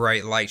very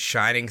bright light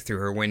shining through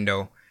her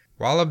window.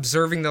 While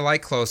observing the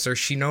light closer,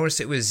 she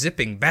noticed it was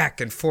zipping back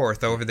and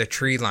forth over the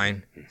tree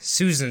line.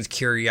 Susan's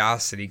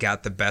curiosity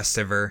got the best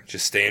of her.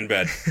 Just stay in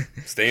bed.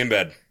 Stay in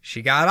bed.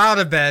 She got out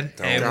of bed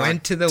and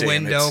went to the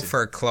window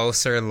for a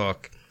closer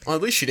look. Well,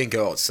 at least she didn't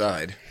go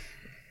outside.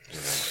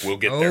 We'll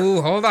get there.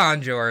 Oh, hold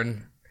on,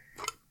 Jordan.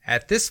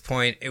 At this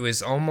point, it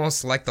was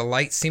almost like the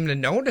light seemed to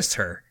notice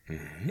her.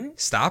 Mm-hmm.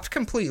 Stopped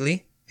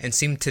completely and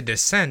seemed to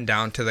descend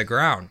down to the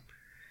ground.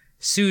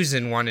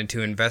 Susan wanted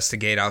to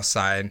investigate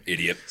outside.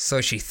 Idiot.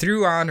 So she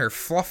threw on her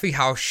fluffy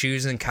house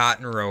shoes and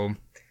cotton robe.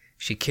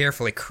 She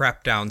carefully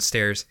crept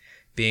downstairs,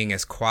 being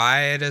as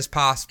quiet as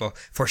possible,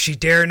 for she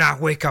dare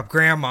not wake up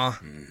Grandma.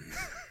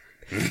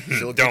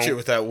 She'll get you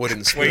with that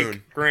wooden spoon.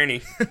 Wake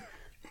Granny.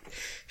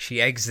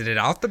 She exited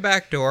out the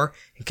back door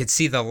and could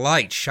see the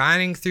light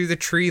shining through the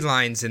tree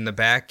lines in the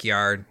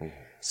backyard.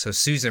 So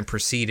Susan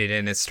proceeded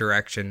in its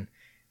direction.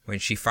 When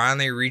she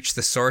finally reached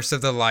the source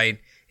of the light,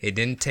 it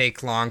didn't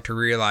take long to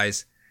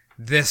realize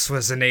this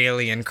was an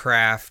alien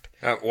craft.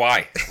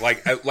 Why?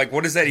 Like,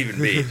 what does that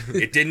even mean?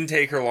 It didn't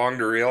take her long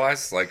to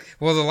realize?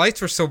 Well, the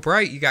lights were so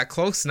bright, you got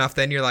close enough,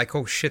 then you're like,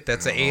 oh shit,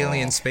 that's an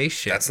alien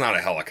spaceship. That's not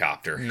a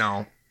helicopter.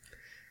 No.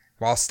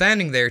 While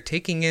standing there,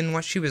 taking in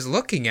what she was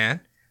looking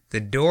at, the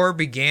door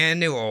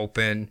began to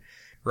open.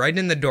 Right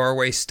in the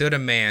doorway stood a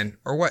man,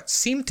 or what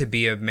seemed to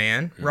be a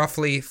man,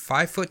 roughly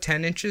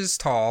 5'10"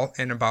 tall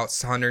and about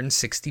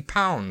 160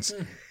 pounds.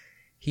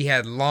 He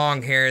had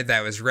long hair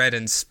that was red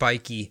and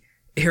spiky.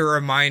 It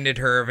reminded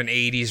her of an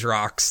 80s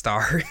rock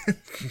star.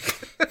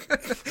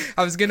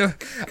 I was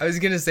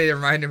gonna say it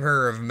reminded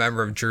her of a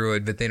member of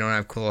Druid, but they don't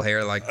have cool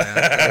hair like that.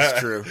 That's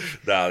true.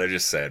 No, they're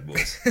just sad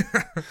boys.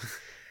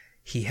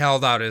 He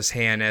held out his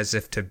hand as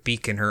if to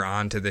beacon her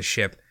onto the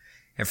ship,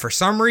 and for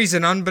some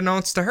reason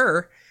unbeknownst to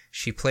her,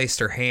 she placed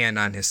her hand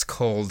on his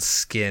cold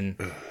skin.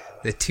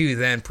 The two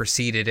then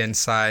proceeded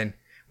inside,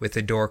 with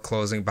the door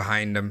closing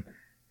behind them.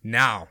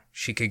 Now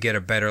she could get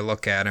a better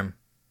look at him.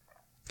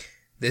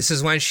 This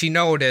is when she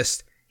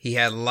noticed he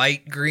had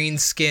light green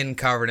skin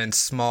covered in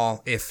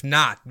small, if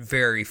not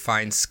very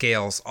fine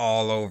scales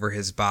all over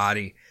his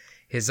body.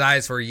 His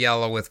eyes were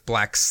yellow with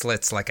black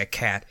slits like a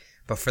cat,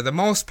 but for the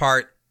most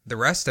part, the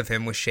rest of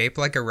him was shaped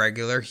like a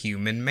regular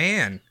human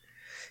man.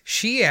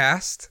 She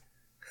asked,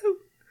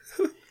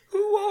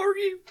 Who are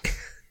you?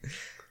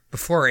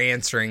 Before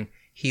answering,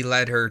 he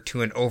led her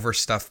to an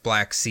overstuffed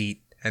black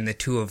seat, and the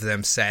two of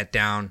them sat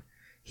down.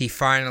 He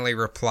finally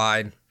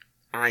replied,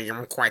 I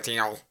am quite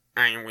ill.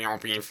 I will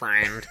be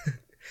friend.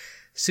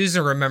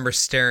 Susan remembers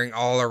staring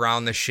all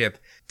around the ship,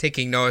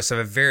 taking notice of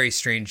a very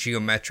strange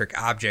geometric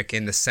object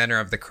in the center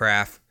of the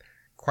craft.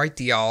 Quite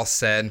the all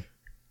said,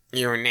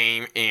 Your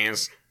name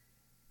is...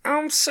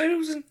 I'm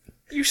Susan.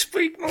 You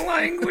speak my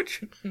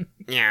language.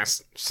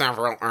 Yes,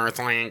 several Earth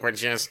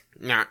languages.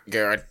 Not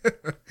good.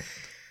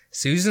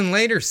 Susan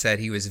later said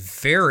he was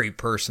very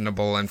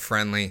personable and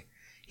friendly.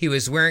 He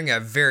was wearing a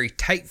very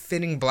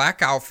tight-fitting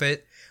black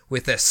outfit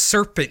with a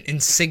serpent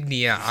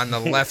insignia on the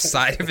left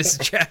side of his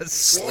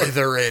chest.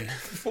 Slytherin.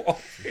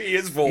 He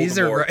is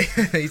Voldemort.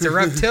 He's a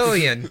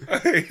reptilian.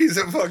 He's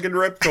a fucking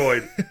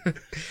reptoid.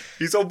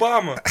 He's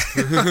Obama.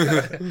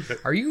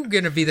 Are you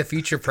going to be the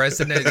future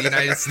president of the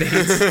United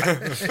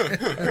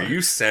States? Are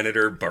you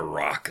Senator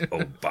Barack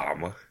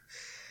Obama?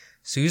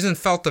 Susan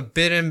felt a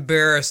bit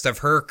embarrassed of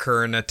her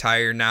current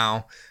attire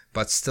now,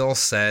 but still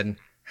said,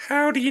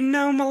 How do you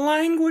know my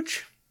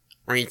language?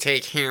 We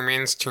take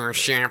humans to a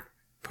ship,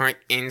 put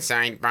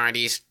inside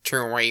bodies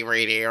two-way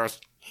radios,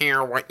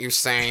 hear what you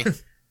say.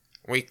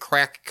 We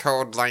crack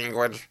code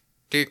language,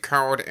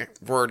 decode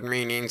word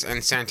meanings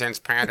and sentence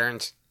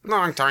patterns.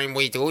 Long time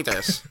we do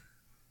this.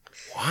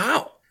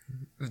 Wow.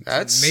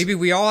 That's... maybe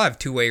we all have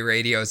two-way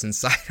radios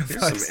inside of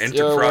There's us. some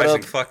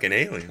enterprising up? fucking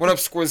alien. What up,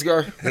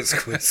 Squizgar? That's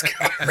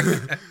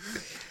Quizcar.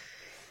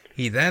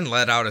 He then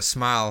let out a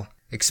smile,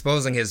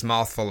 exposing his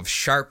mouth full of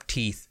sharp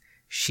teeth.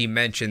 She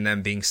mentioned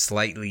them being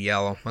slightly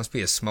yellow. Must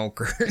be a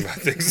smoker. I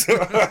think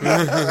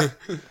so.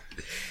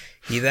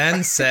 He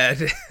then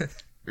said,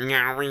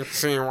 Now we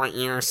see what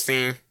you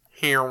see,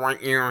 hear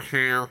what you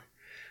hear.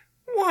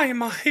 Why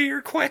am I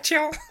here,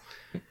 Quetchel?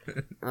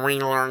 We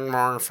learn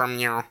more from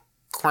you.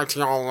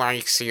 Quetchel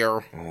likes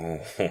you. Oh.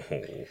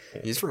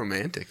 He's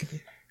romantic.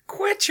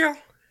 Quetchel,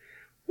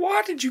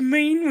 what did you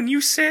mean when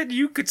you said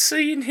you could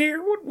see and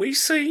hear what we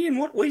see and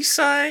what we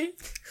say?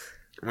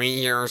 We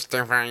use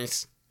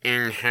device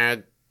in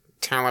head,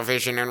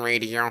 television, and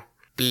radio,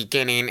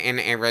 beginning in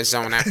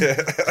Arizona.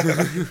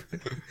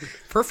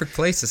 perfect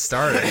place to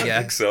start, I I guess.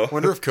 think so.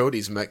 Wonder if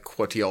Cody's met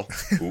Quatiel.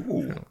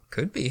 Ooh.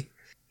 Could be.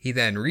 He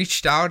then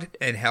reached out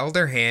and held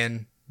her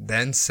hand,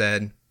 then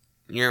said,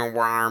 You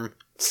warm,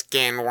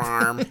 skin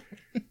warm.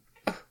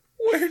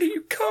 Where do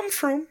you come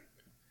from?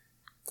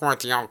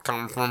 Quetchel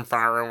come from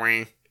far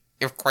away.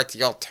 If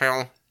Quetchel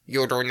tell,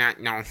 you do not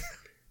know.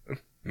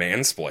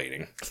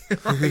 Mansplaining.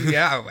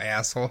 Yeah,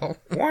 asshole.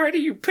 Why do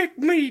you pick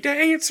me to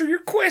answer your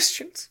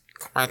questions?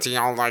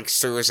 Quetchel like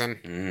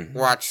Susan.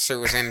 Watch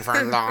Susan for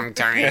a long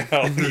time.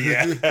 Hell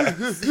yeah.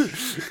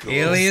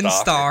 Alien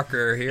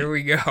stalker. Here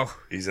we go.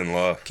 He's in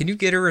love. Can you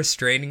get a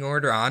restraining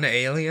order on an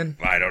alien?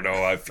 I don't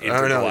know. I've don't know.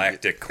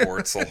 intergalactic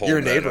courts will hold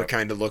Your that neighbor up.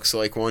 kind of looks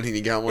like one, and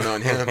you got one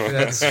on him.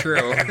 That's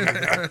true.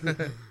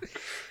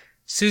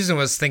 Susan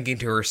was thinking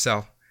to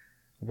herself,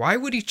 why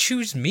would he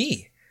choose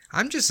me?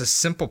 I'm just a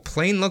simple,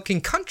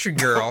 plain-looking country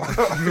girl.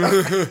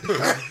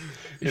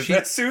 Is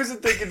that Susan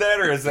thinking that,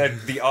 or is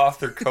that the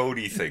author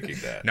Cody thinking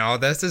that? No,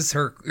 this is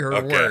her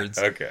words.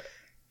 Okay.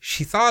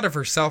 She thought of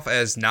herself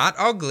as not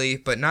ugly,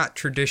 but not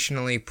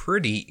traditionally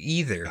pretty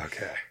either.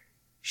 Okay.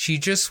 She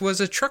just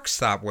was a truck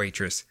stop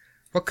waitress.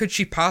 What could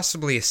she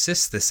possibly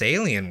assist this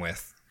alien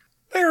with?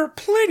 There are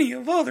plenty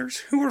of others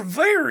who are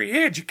very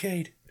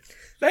educated.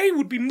 They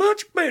would be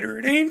much better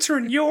at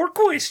answering your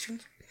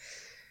questions.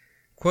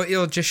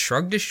 Quail just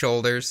shrugged his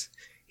shoulders.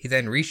 He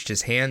then reached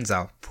his hands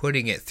out,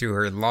 putting it through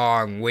her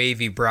long,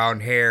 wavy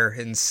brown hair,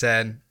 and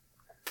said,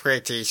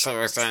 Pretty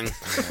Susan.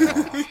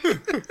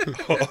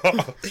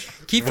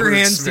 Keep your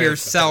hands to Wordsmith.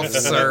 yourself,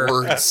 sir.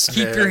 Wordsmith.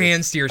 Keep your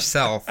hands to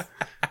yourself.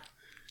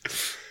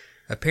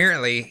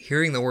 Apparently,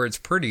 hearing the words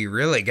pretty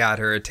really got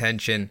her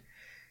attention.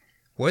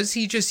 Was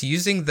he just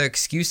using the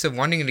excuse of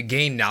wanting to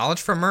gain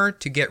knowledge from her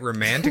to get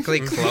romantically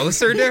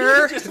closer to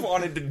her? Just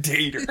wanted to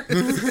date her.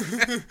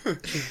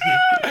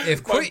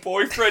 If My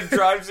boyfriend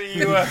drives a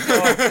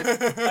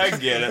UFO. I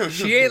get it.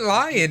 she ain't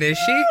lying, is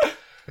she?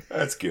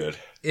 That's good.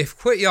 If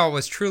Quity'all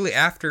was truly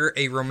after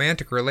a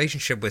romantic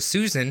relationship with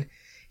Susan,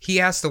 he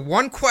asked the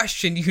one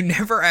question you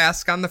never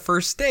ask on the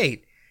first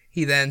date.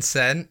 He then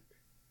said,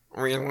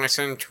 We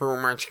listen too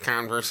much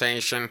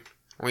conversation.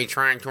 We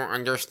try to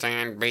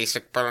understand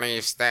basic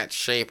beliefs that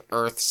shape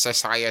Earth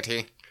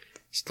society.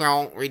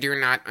 Still, we do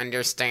not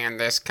understand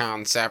this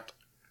concept.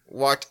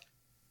 What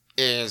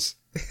is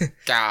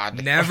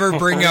God? never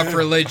bring up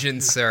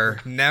religion, sir.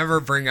 Never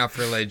bring up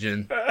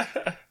religion.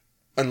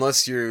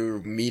 Unless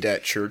you meet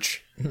at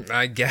church.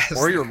 I guess.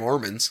 Or you're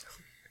Mormons.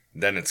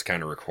 Then it's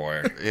kind of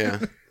required. Yeah.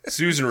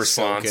 Susan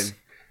responds, Soaking.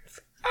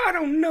 I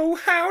don't know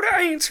how to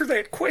answer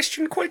that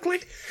question quickly.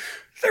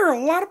 There are a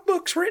lot of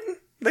books written.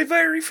 They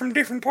vary from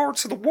different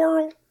parts of the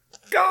world.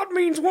 God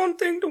means one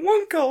thing to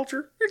one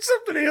culture and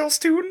something else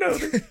to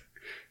another.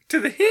 To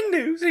the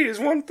Hindus, he is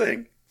one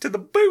thing. To the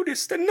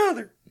Buddhists,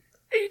 another.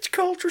 Each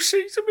culture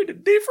sees him in a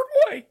different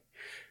way.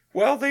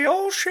 While they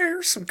all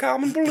share some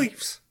common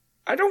beliefs.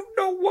 I don't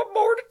know what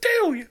more to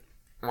tell you.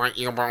 what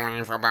you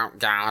believe about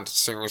God,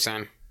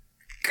 Susan.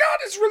 God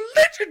is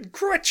religion,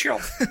 Gretchen.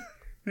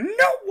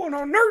 No one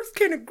on earth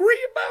can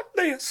agree about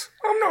this.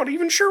 I'm not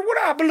even sure what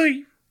I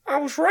believe. I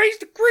was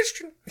raised a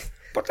Christian,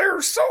 but there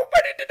are so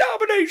many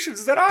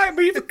denominations that I am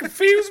even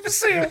confused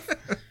myself.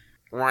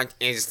 What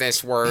is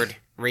this word,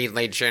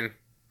 religion?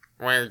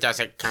 Where does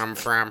it come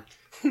from?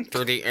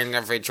 Do the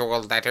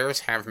individual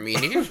letters have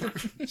meaning?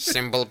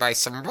 Symbol by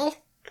symbol?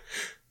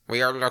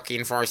 We are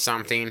looking for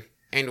something,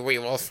 and we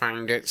will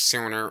find it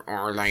sooner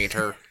or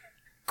later.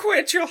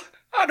 Gretchen,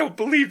 I don't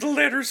believe the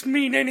letters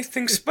mean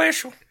anything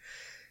special.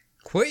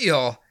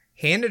 Quitl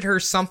handed her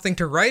something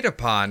to write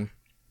upon.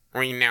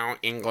 We know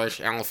English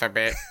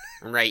alphabet.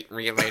 Right,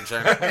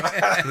 religion.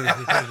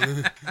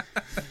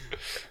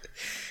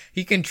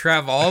 He can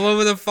travel all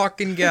over the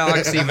fucking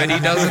galaxy, but he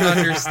doesn't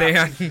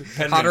understand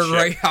how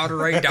to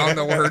write down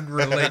the word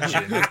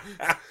religion.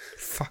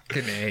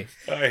 Fucking A.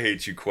 I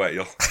hate you,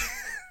 Quail.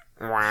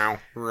 Wow,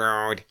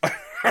 rude.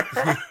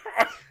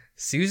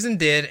 Susan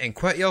did, and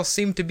Quetl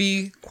seemed to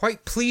be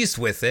quite pleased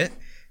with it.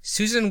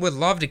 Susan would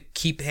love to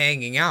keep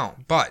hanging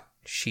out, but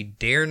she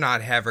dare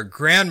not have her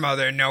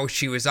grandmother know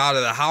she was out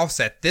of the house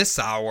at this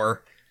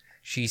hour.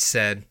 She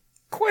said,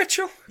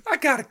 Quetl, I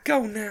gotta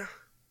go now.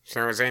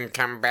 Susan,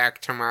 come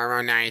back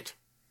tomorrow night.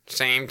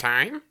 Same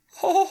time?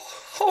 Oh,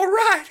 all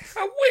right,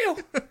 I will.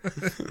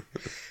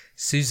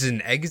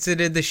 Susan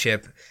exited the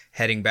ship,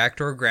 heading back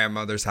to her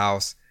grandmother's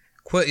house.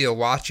 Quitl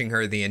watching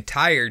her the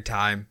entire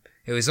time.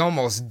 It was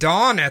almost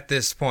dawn at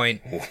this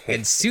point,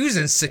 and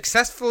Susan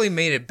successfully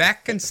made it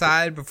back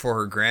inside before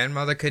her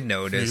grandmother could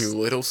notice. You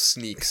little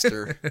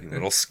sneakster. You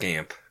little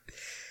scamp.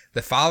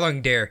 The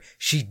following day,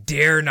 she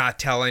dare not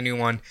tell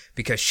anyone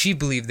because she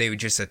believed they would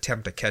just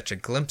attempt to catch a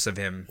glimpse of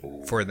him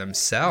for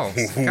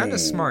themselves. Kind of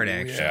smart,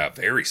 actually. Yeah,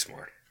 very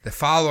smart. The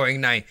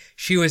following night,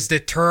 she was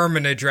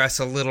determined to dress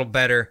a little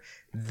better,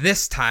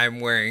 this time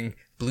wearing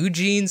blue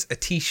jeans, a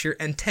t-shirt,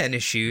 and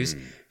tennis shoes.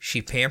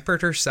 She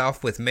pampered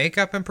herself with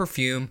makeup and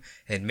perfume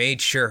and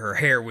made sure her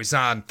hair was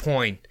on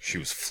point. She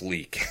was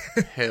fleek.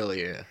 Hell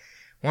yeah.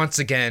 Once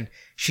again,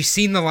 she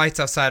seen the lights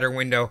outside her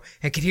window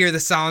and could hear the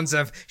sounds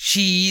of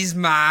 "She's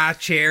my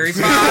cherry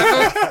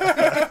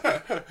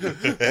pie."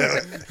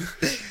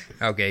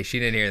 Okay, she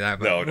didn't hear that,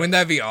 but wouldn't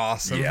that be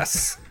awesome?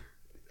 Yes.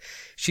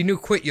 She knew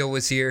Quitl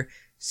was here.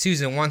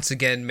 Susan once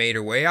again made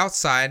her way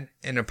outside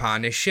and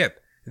upon his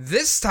ship.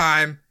 This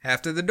time,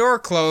 after the door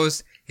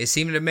closed, it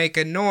seemed to make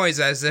a noise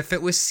as if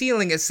it was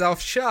sealing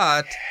itself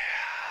shut.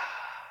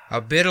 A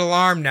bit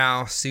alarmed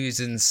now,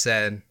 Susan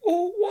said.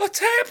 Oh, what's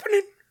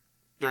happening?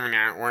 Do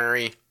not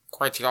worry.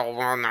 Quitl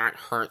will not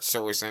hurt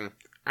Susan.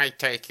 I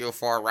take you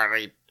for a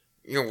ride.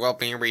 You will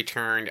be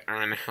returned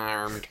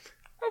unharmed.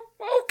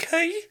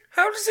 Okay,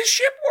 how does this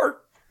ship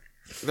work?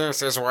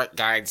 This is what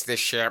guides the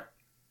ship.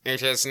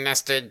 It is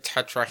nested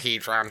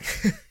tetrahedron.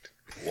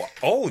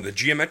 Oh, the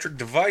geometric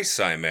device,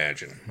 I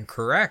imagine.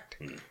 Correct.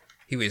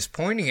 He was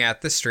pointing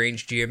at the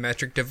strange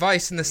geometric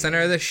device in the center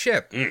of the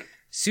ship.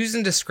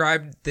 Susan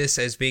described this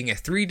as being a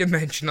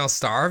three-dimensional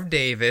Star of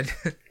David,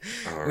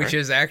 which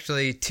is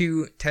actually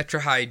two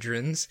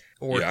tetrahedrons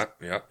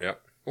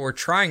or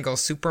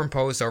triangles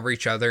superimposed over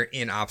each other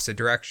in opposite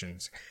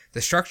directions.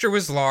 The structure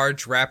was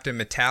large, wrapped in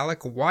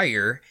metallic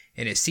wire,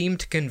 and it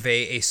seemed to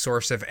convey a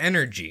source of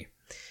energy.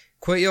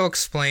 Quitl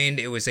explained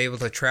it was able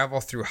to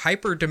travel through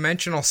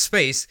hyperdimensional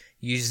space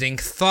using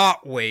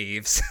thought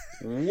waves.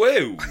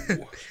 Whoa!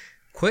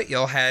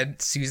 Quitl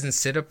had Susan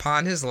sit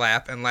upon his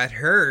lap and let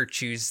her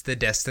choose the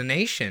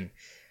destination.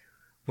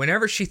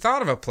 Whenever she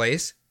thought of a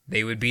place,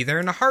 they would be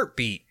there in a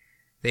heartbeat.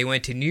 They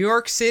went to New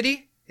York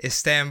City,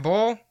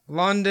 Istanbul,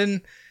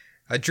 London,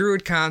 a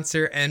Druid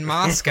concert, and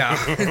Moscow.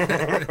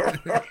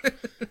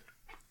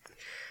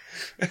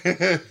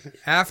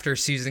 After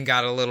Susan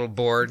got a little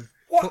bored.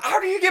 Well, how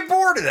do you get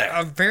bored of that?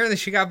 Apparently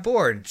she got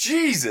bored.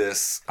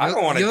 Jesus. I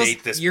don't want to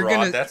date this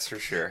broad, that's for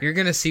sure. You're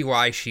going to see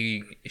why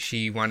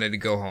she wanted to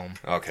go home.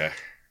 Okay.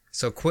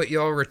 So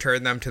Quitl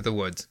returned them to the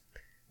woods.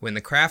 When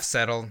the craft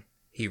settled,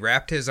 he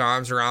wrapped his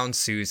arms around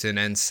Susan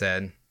and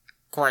said,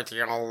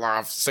 Quitl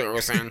loves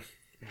Susan.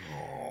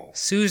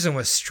 Susan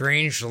was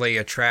strangely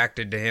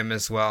attracted to him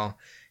as well.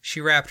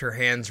 She wrapped her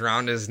hands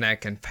around his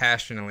neck and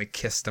passionately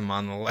kissed him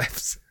on the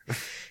lips.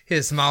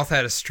 His mouth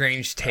had a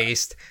strange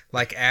taste,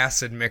 like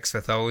acid mixed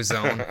with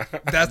ozone.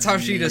 That's how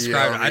she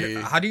described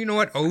it. How do you know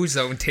what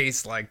ozone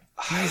tastes like?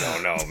 I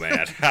don't know,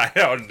 man. I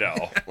don't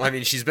know. Well, I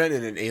mean, she's been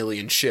in an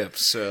alien ship,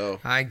 so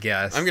I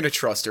guess. I'm going to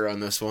trust her on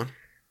this one.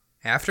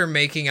 After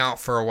making out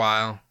for a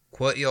while,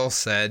 Quitl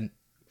said,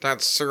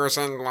 Does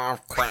Susan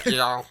love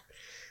Quitl?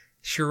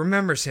 She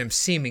remembers him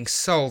seeming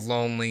so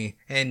lonely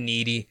and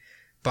needy,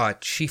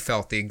 but she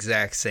felt the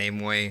exact same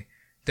way.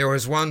 There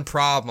was one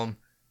problem.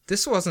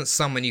 This wasn't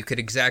someone you could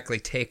exactly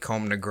take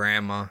home to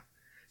Grandma.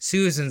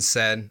 Susan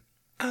said,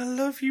 I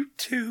love you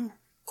too.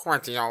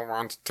 Quitl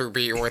wants to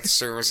be with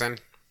Susan.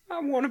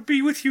 I want to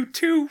be with you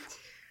too.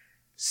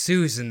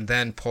 Susan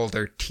then pulled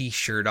her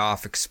t-shirt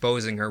off,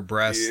 exposing her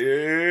breasts.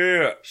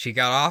 Yeah. She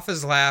got off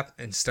his lap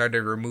and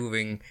started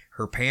removing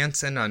her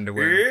pants and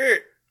underwear.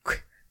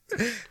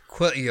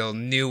 Quitio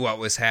knew what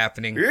was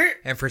happening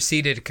and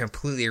proceeded to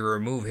completely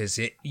remove his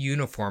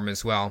uniform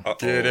as well.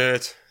 Get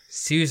it?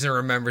 Susan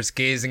remembers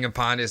gazing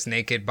upon his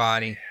naked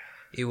body.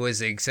 It was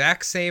the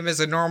exact same as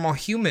a normal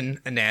human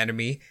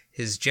anatomy.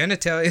 His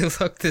genitalia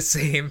looked the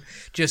same,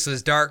 just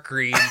was dark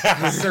green,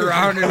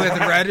 surrounded with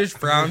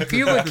reddish-brown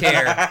pubic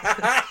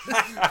hair.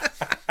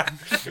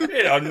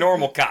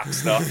 Normal cock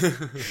stuff.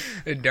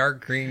 A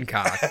dark green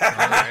cock. All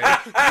right.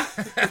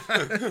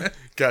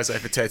 Guys, I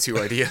have a tattoo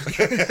idea.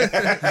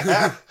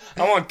 I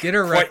want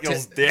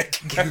Quetul's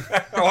dick.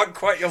 I want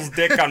Quetul's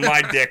dick on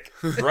my dick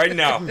right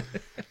now.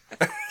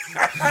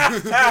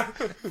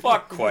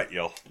 Fuck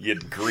Quetul, you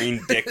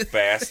green dick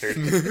bastard.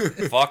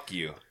 Fuck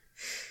you.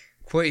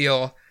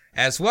 Quitio,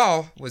 as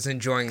well, was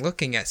enjoying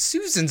looking at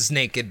Susan's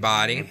naked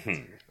body.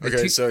 Mm-hmm.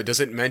 Okay, so does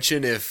it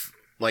mention if,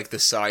 like, the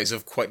size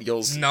of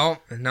Quetul's? No,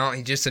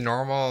 he's just a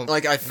normal.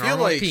 Like, I feel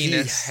like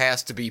penis. he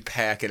has to be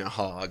packing a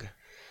hog.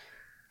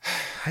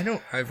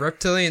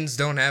 Reptilians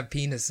don't have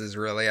penises,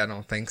 really. I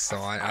don't think so.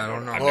 I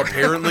don't know. Well,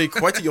 apparently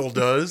Quetul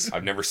does.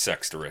 I've never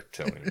sexed a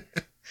reptilian.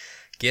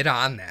 Get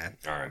on that.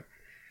 All right.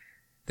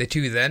 The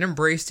two then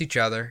embraced each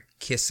other,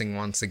 kissing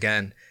once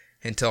again,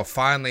 until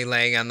finally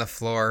laying on the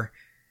floor,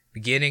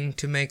 beginning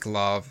to make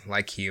love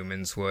like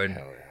humans would.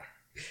 Hell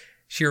yeah.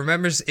 She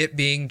remembers it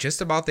being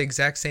just about the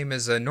exact same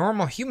as a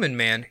normal human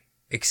man,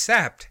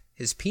 except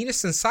his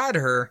penis inside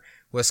her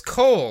was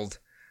cold,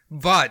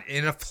 but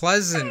in a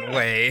pleasant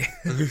way.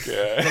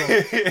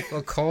 Okay.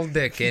 A cold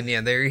dick in you.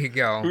 There you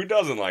go. Who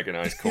doesn't like a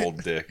nice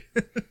cold dick?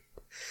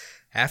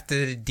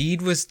 After the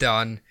deed was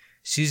done,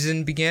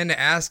 Susan began to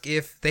ask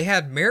if they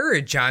had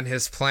marriage on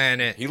his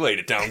planet. He laid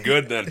it down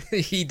good then.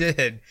 He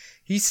did.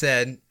 He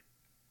said,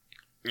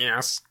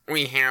 Yes,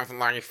 we have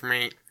life,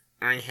 mate.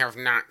 I have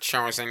not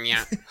chosen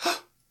yet.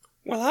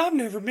 Well, I've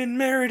never been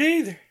married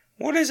either.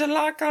 What is it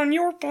like on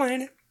your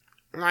planet?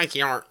 Like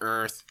your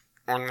Earth,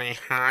 only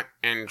hot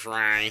and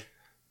dry.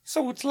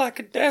 So it's like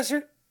a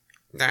desert?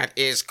 That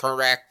is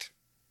correct.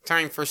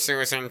 Time for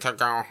Susan to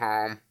go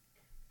home.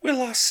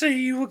 Will I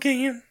see you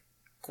again?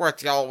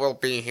 Quetul will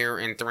be here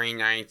in 3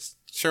 nights.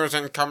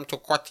 Susan, come to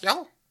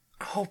Quetul?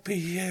 I'll be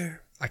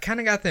here. I kind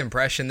of got the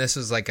impression this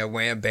was like a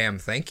wham bam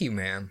thank you,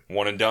 ma'am.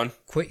 One and done?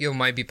 Quitio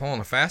might be pulling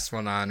a fast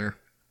one on her.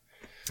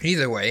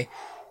 Either way,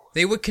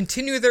 they would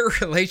continue their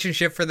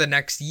relationship for the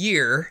next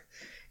year,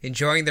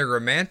 enjoying their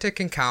romantic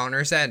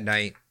encounters at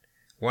night.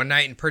 One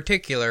night in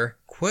particular,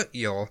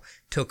 Quitio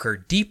took her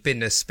deep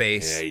into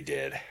space. Yeah, he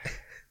did.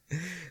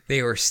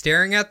 They were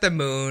staring at the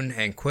moon,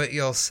 and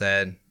Quitio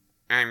said,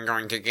 I'm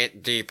going to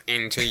get deep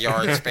into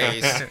your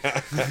space.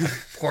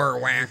 pour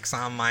wax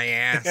on my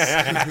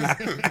ass.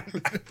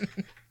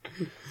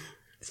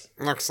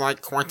 Looks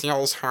like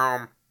Quetul's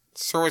home.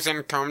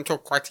 Susan, come to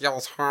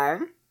Quetul's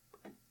home?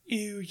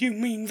 You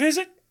mean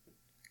visit?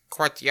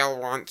 Quetul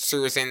wants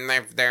Susan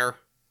live there.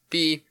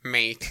 Be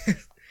mate.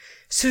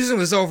 Susan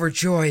was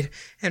overjoyed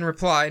and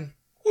replied,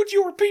 Would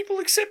your people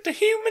accept a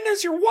human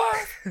as your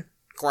wife?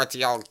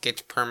 Quetul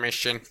get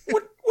permission.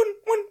 When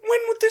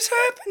would this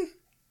happen?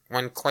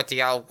 When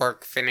Quetul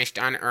work finished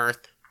on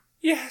Earth.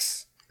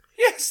 Yes.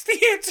 Yes, the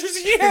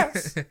answer's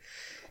yes.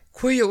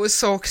 Quitio was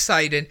so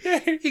excited.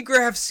 He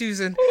grabbed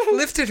Susan,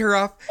 lifted her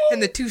up,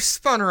 and the two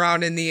spun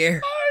around in the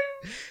air.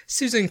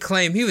 Susan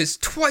claimed he was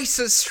twice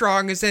as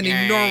strong as any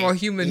normal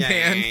human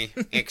man.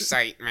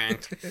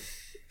 Excitement.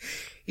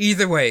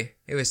 Either way,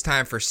 it was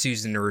time for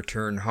Susan to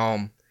return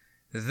home.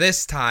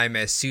 This time,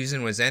 as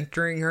Susan was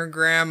entering her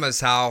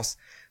grandma's house,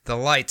 the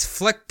lights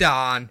flicked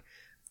on,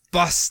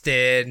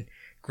 busted.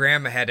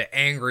 Grandma had an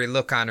angry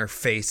look on her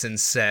face and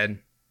said,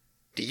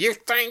 Do you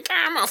think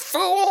I'm a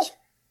fool?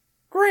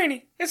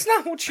 Granny, it's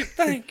not what you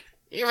think.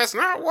 If it's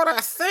not what I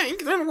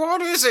think, then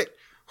what is it?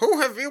 Who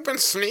have you been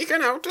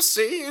sneaking out to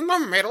see in the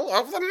middle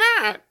of the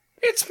night?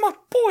 It's my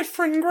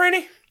boyfriend,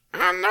 Granny.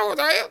 I know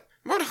that,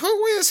 but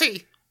who is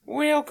he?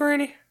 Well,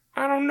 Granny,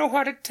 I don't know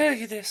how to tell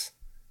you this,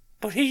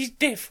 but he's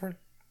different.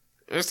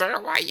 Is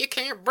that why you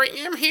can't bring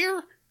him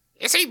here?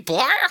 Is he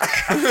black?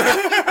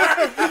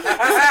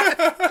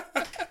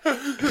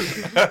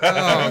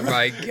 Oh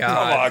my God.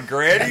 Come on,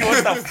 Granny,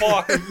 what the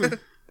fuck?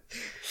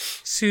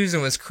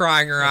 Susan was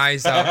crying her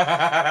eyes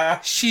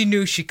out. She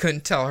knew she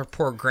couldn't tell her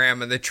poor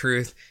grandma the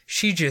truth.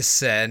 She just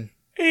said,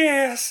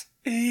 Yes,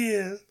 he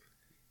is.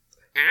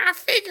 I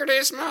figured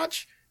as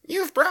much.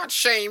 You've brought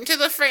shame to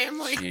the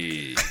family.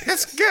 Jeez.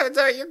 It's good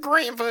that your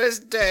grandpa is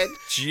dead.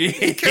 Jeez.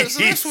 Because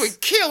this would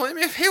kill him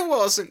if he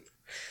wasn't.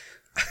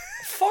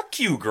 Fuck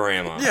you,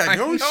 Grandma. Yeah, I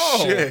no know.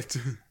 shit.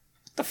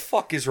 What the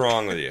fuck is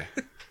wrong with you?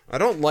 I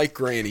don't like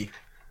Granny.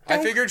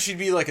 I figured she'd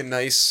be like a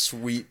nice,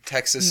 sweet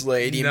Texas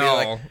lady and be No.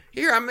 like,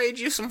 here, I made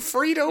you some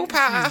Frito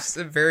pie. It's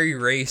a very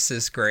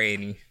racist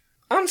granny.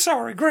 I'm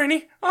sorry,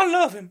 Granny. I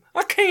love him.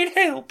 I can't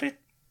help it.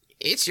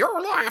 It's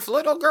your life,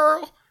 little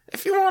girl.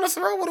 If you want to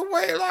throw it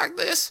away like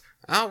this,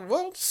 I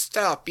won't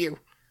stop you.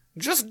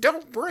 Just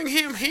don't bring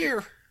him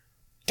here.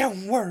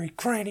 Don't worry,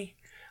 Granny.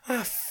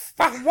 I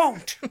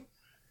won't.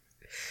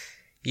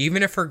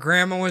 Even if her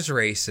grandma was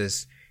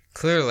racist,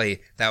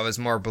 Clearly, that was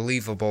more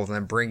believable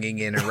than bringing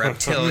in a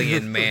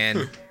reptilian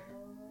man.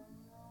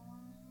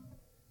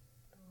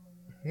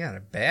 You got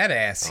a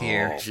badass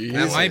here.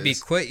 That might be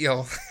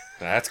Quityo.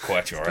 That's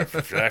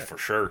Quetchel, that for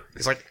sure.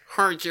 He's like,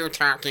 heard you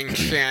talking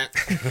shit.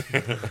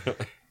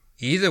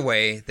 Either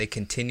way, they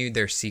continued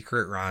their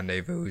secret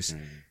rendezvous.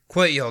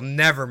 Quityo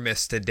never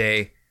missed a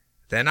day.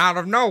 Then out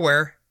of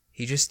nowhere,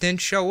 he just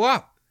didn't show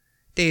up.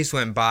 Days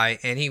went by,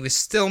 and he was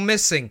still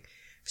missing.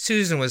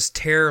 Susan was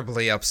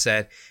terribly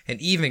upset, and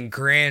even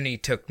Granny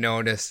took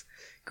notice.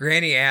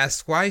 Granny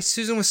asked why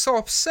Susan was so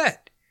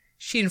upset.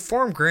 She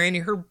informed Granny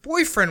her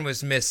boyfriend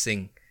was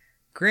missing.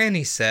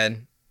 Granny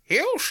said,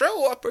 He'll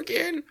show up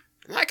again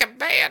like a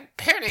bad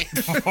penny.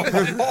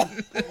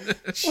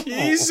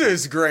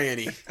 Jesus,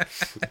 Granny.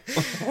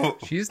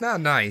 She's not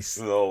nice.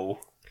 No.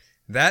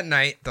 That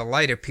night, the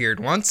light appeared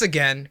once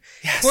again.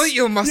 Yes.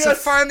 Quityo must have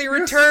finally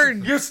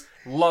returned. Yes.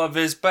 Love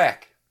is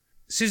back.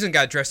 Susan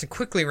got dressed and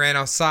quickly ran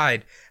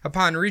outside.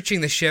 Upon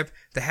reaching the ship,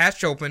 the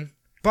hatch opened,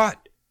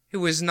 but it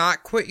was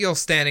not Quityo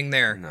standing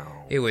there.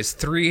 No. It was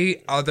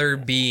 3 other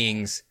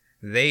beings.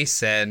 They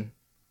said,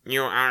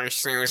 You are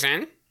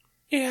Susan?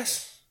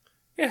 Yes.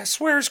 Yes,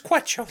 where's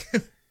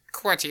Quetchel?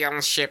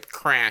 Quityo's ship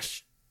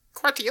crashed.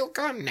 Quityo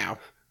gone now.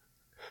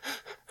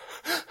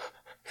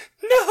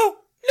 No,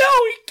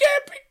 he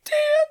can't be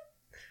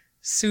dead.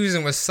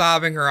 Susan was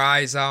sobbing her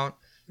eyes out.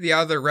 The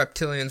other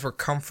reptilians were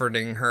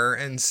comforting her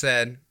and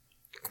said,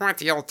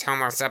 Quityo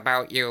tell us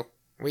about you.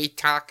 We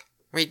talk.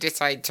 We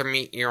decide to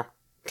meet you.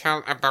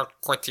 Tell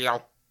about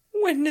Quityo.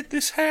 When did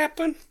this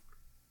happen?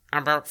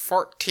 About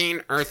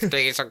 14 Earth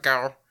days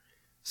ago.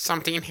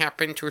 Something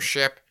happened to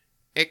ship.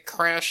 It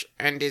crashed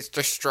and is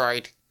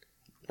destroyed.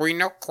 We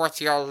know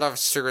Quityo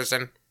loves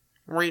Susan.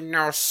 We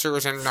know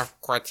Susan loves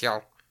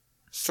Quityo.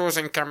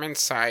 Susan, come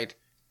inside.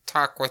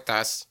 Talk with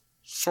us.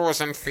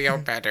 Susan, feel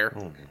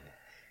better.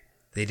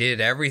 They did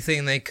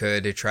everything they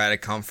could to try to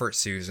comfort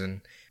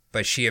Susan,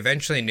 but she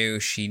eventually knew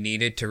she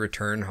needed to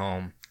return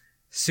home.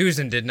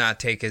 Susan did not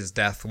take his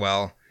death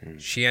well.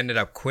 She ended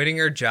up quitting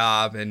her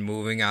job and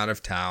moving out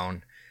of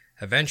town,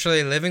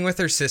 eventually living with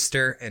her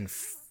sister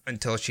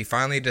until she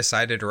finally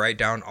decided to write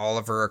down all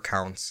of her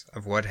accounts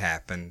of what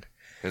happened.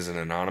 Is an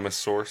anonymous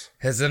source?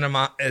 As an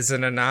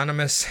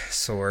anonymous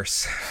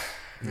source.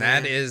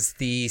 That is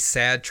the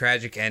sad,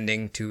 tragic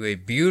ending to a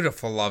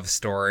beautiful love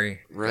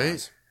story.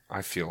 Right?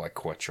 I feel like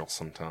Quetchel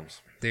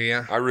sometimes. Do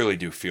you? I really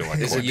do feel like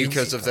Is Quetchel. it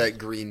because of that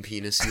green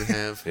penis you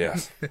have?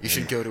 Yes. You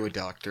should go to a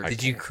doctor.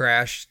 Did you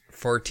crash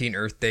 14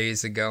 Earth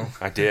days ago?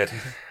 I did.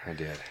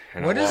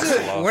 And What I is lost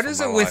it? love What for is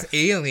my it with life.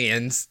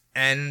 aliens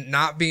and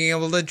not being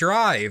able to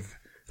drive?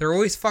 They're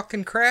always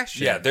fucking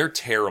crashing. Yeah, they're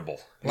terrible.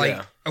 Like,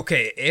 Yeah.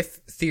 okay, if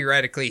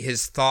theoretically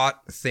his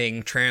thought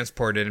thing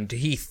transported him, did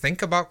he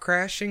think about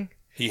crashing?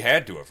 He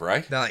had to have,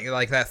 right?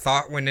 Like that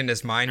thought went in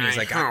his mind. He's I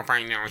like, hope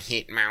I know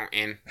Heat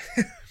Mountain.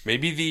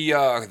 Maybe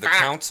the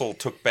council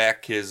took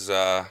back his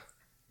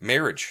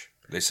marriage.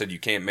 They said you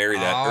can't marry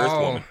that Earth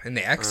woman. and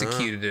they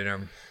executed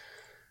him.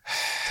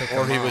 Took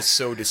Or him he out. was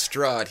so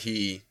distraught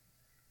he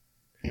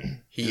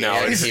No,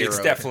 had a it's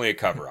hero. definitely a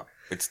cover-up.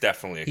 It's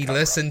definitely a He cover-up.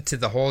 listened to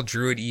the whole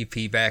Druid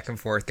EP back and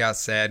forth, got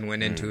sad, and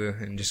went into it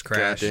and just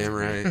crashed. Goddamn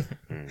right.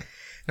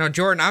 Now,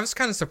 Jordan, I was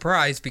kind of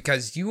surprised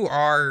because you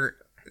are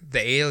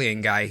the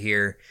alien guy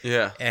here,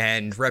 Yeah.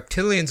 and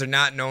reptilians are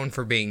not known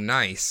for being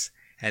nice.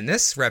 And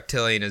this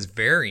reptilian is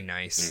very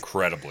nice.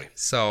 Incredibly.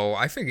 So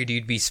I figured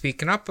you'd be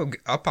speaking up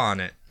on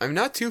it. I'm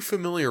not too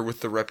familiar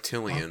with the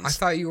reptilians. I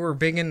thought you were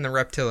big in the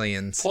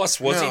reptilians. Plus,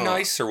 was he No,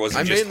 nice or was he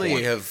I just mainly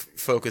one? have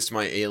focused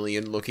my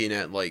alien looking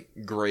at like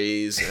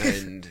grays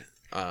and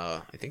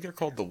I think they're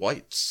called the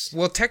whites.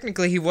 Well,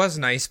 technically he was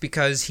nice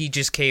because he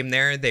just came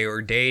there. They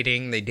were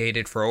dating. They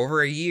dated for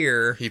over a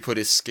year. He put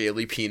his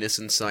scaly penis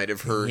inside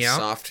of her Yep.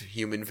 soft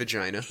human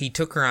vagina. He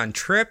took her on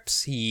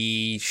trips.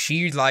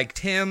 She liked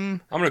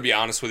him. I'm going to be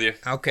honest with you.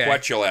 Okay.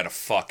 Quetchel had a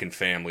fucking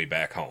family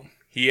back home.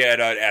 He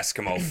had an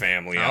Eskimo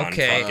family on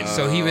Okay, fucking...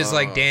 so he was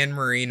like Dan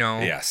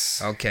Marino.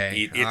 Yes.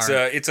 Okay,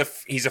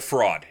 He's a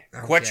fraud.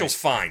 Quetchel's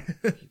fine.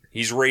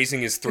 He's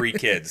raising his 3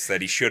 kids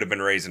that he should have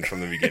been raising from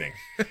the beginning.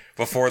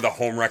 Before the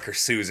homewrecker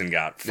Susan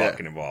got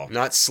fucking involved.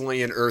 Not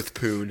slaying Earth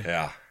Poon.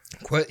 Yeah.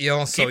 So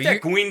Keep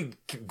that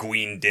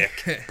green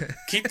dick.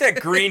 Keep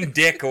that green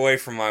dick away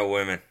from my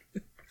women.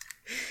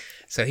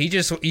 So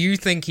you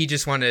think he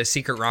just wanted a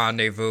secret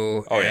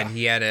rendezvous, Oh, yeah. and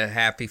he had a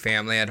happy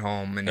family at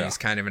home, and he's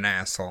kind of an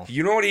asshole.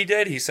 You know what he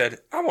did? He said,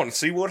 I want to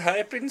see what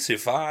happens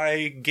if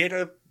I get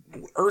a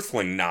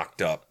earthling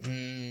knocked up.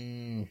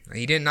 He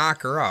didn't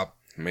knock her up.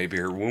 Maybe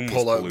her womb was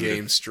Pull-out polluted.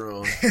 game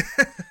strong.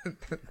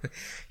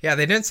 Yeah,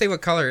 they didn't say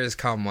what color his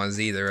cum was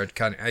either.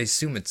 I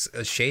assume it's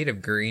a shade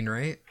of green,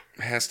 right?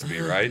 It has to be,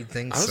 right? You'd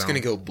think I was so. going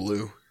to go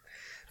blue.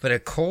 But a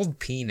cold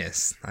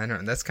penis. I don't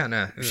know. That's kind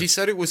of... She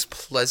said it was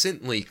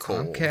pleasantly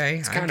cold. Okay,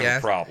 It's I kind of guess.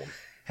 a problem.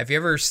 Have you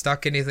ever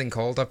stuck anything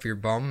cold up your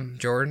bum,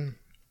 Jordan?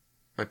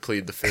 I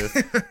plead the fifth.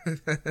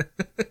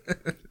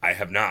 I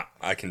have not.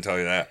 I can tell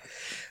you that.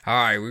 All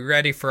right, we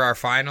ready for our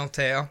final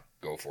tale?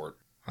 Go for it.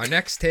 Our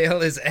next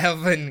tale is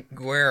Evan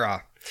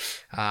Guerra.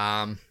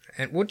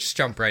 and we'll just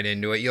jump right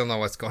into it. You'll know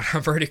what's going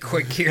on pretty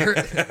quick here.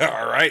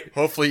 All right.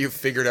 Hopefully you've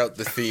figured out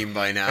the theme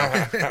by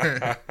now.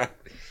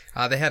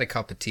 They had a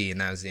cup of tea,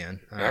 and that was the end.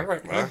 All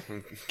right. Well,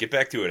 get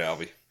back to it,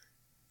 Albie.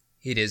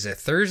 It is a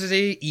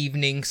Thursday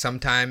evening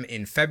sometime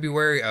in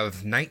February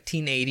of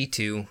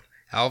 1982.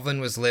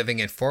 Alvin was living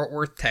in Fort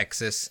Worth,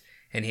 Texas,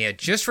 and he had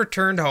just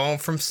returned home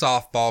from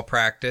softball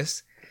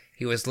practice.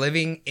 He was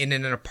living in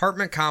an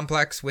apartment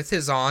complex with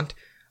his aunt,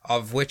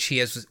 of which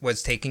he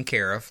was taking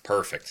care of.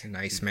 Perfect.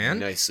 Nice man.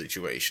 Nice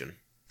situation.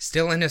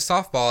 Still in his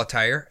softball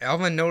attire,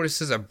 Alvin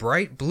notices a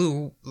bright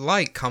blue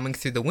light coming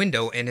through the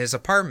window in his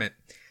apartment.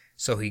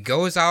 So he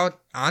goes out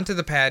onto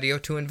the patio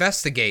to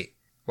investigate.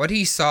 What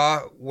he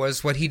saw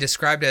was what he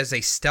described as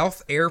a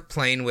stealth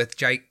airplane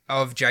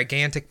of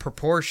gigantic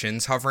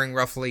proportions, hovering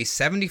roughly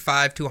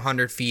 75 to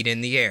 100 feet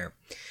in the air.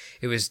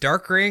 It was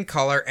dark gray in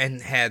color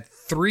and had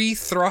 3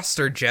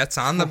 thruster jets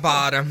on the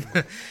bottom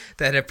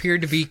that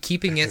appeared to be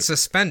keeping it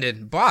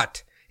suspended,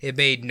 but it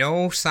made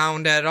no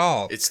sound at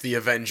all. It's the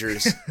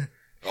Avengers.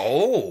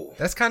 Oh.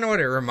 That's kind of what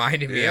it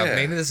reminded me of. Yeah.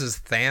 Maybe this is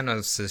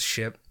Thanos'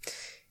 ship.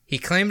 He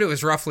claimed it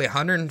was roughly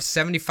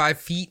 175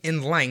 feet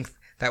in length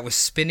that was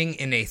spinning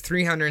in a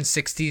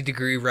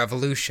 360-degree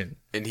revolution.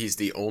 And he's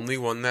the only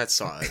one that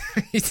saw it.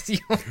 He's the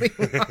only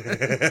one.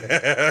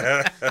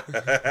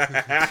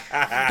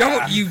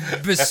 Don't you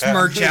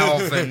besmirch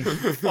Alvin.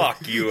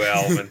 Fuck you,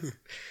 Alvin.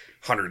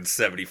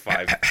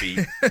 175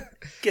 feet.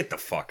 Get the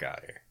fuck out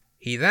of here.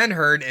 He then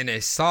heard in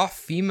a soft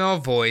female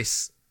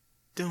voice,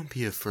 Don't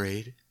be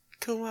afraid.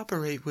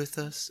 Cooperate with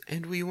us,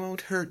 and we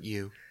won't hurt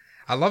you.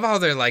 I love how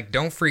they're like,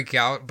 don't freak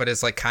out, but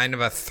it's like kind of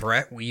a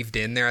threat weaved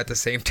in there at the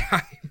same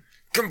time.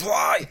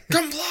 Comply!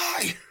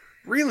 Comply!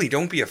 Really,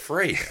 don't be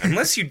afraid.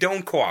 Unless you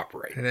don't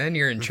cooperate. And then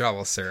you're in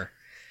trouble, sir.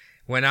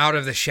 When out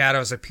of the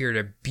shadows appeared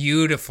a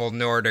beautiful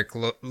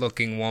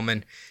Nordic-looking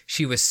woman.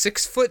 She was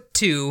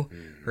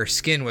 6'2". Her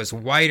skin was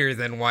whiter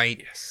than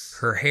white. Yes.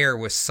 Her hair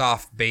was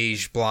soft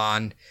beige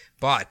blonde,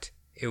 but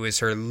it was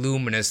her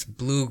luminous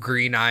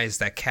blue-green eyes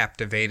that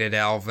captivated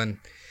Alvin.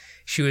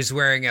 She was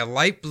wearing a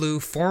light blue,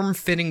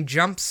 form-fitting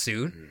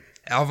jumpsuit.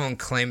 Alvin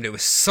claimed it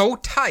was so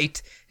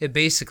tight, it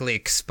basically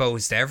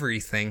exposed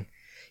everything.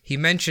 He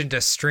mentioned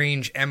a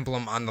strange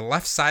emblem on the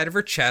left side of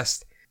her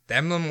chest. The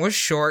emblem was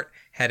short,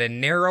 had a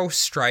narrow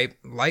stripe,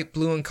 light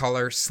blue in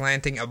color,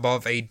 slanting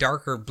above a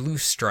darker blue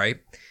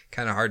stripe.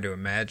 Kind of hard to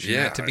imagine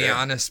that, to be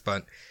honest,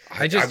 but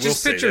I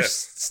just picture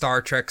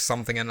Star Trek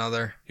something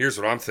another. Here's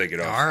what I'm thinking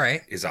of. All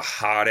right. Is a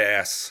hot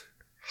ass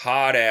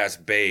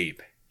babe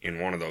in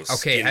one of those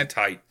skin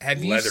tight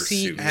leather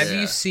suits. Have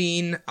you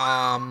seen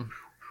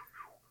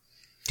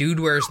Dude,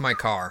 Where's My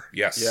Car?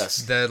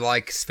 Yes. The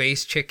like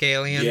space chick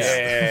aliens?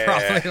 Yeah.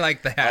 Probably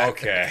like that.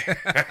 Okay.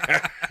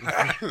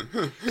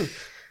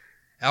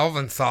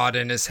 Alvin thought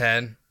in his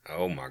head.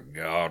 Oh my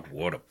God,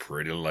 what a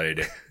pretty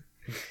lady.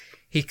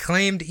 He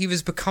claimed he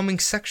was becoming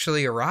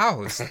sexually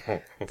aroused.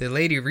 The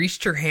lady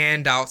reached her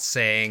hand out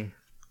saying,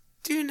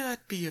 Do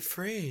not be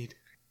afraid.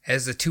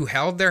 As the two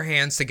held their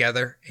hands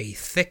together, a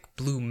thick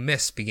blue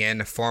mist began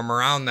to form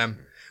around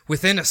them.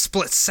 Within a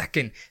split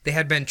second, they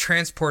had been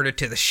transported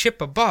to the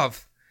ship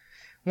above.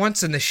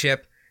 Once in the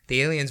ship,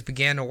 the aliens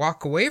began to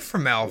walk away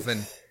from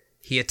Alvin.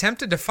 He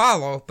attempted to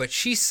follow, but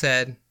she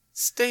said,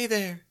 Stay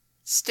there.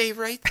 Stay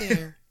right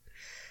there.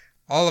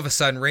 All of a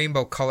sudden,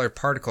 rainbow-colored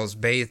particles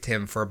bathed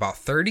him for about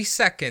 30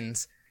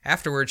 seconds.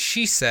 Afterwards,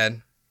 she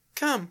said,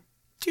 Come,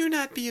 do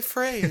not be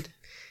afraid.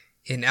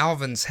 In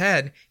Alvin's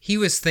head, he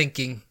was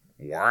thinking,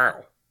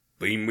 Wow.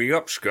 Beam me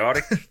up,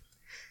 Scotty.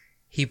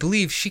 He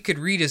believed she could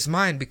read his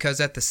mind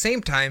because at the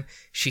same time,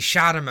 she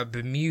shot him a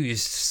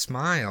bemused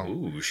smile.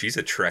 Ooh, she's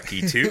a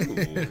Trekkie too.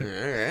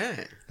 All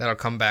right. That'll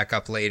come back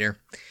up later.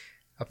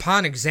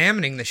 Upon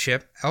examining the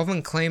ship,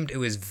 Alvin claimed it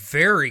was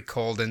very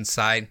cold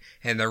inside,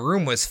 and the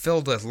room was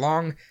filled with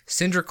long,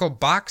 cylindrical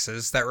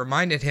boxes that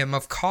reminded him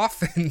of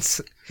coffins.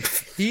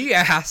 He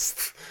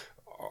asked,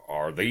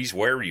 Are these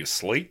where you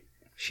sleep?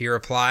 She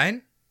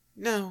replied,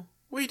 No,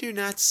 we do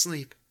not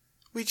sleep.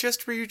 We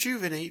just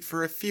rejuvenate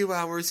for a few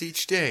hours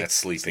each day. That's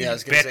sleeping, Yeah, I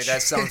was going to say,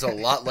 that sounds a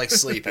lot like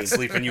sleeping. That's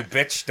sleeping, you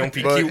bitch. Don't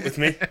be But- cute with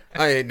me.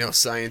 I ain't no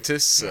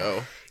scientist,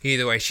 so...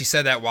 Either way, she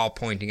said that while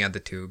pointing at the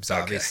tubes,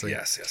 obviously. Okay,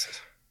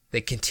 yes. They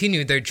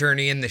continued their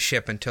journey in the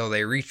ship until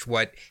they reached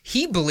what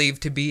he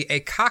believed to be a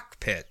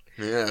cockpit.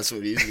 Yeah, that's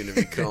what he's going to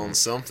be calling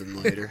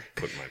something later.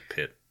 Put in my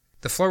pit.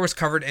 The floor was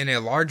covered in a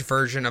large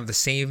version of the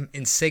same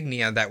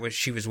insignia that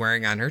she was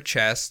wearing on her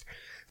chest.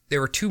 There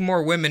were 2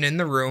 more women in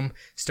the room,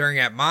 staring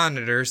at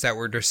monitors that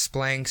were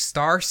displaying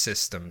star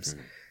systems.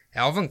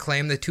 Alvin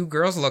claimed the 2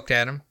 girls looked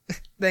at him,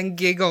 then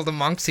giggled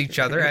amongst each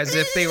other as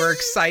if they were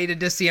excited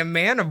to see a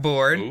man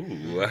aboard.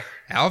 Ooh.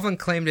 Alvin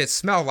claimed it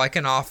smelled like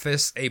an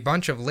office a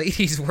bunch of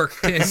ladies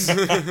worked in.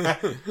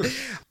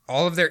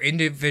 All of their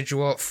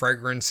individual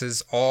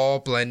fragrances all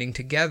blending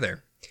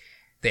together.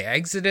 They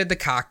exited the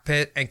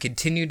cockpit and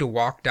continued to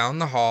walk down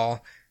the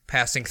hall,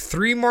 passing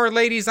 3 more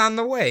ladies on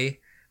the way.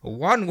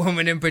 One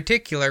woman in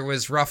particular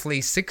was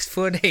roughly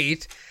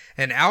 6'8",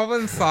 And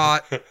Alvin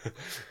thought,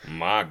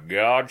 My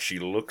God, she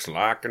looks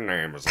like an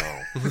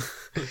Amazon.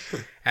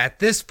 at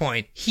this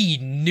point, he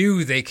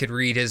knew they could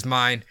read his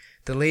mind.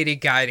 The lady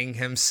guiding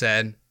him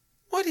said,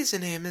 What is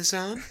an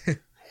Amazon?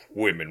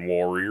 Women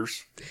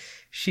warriors.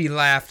 She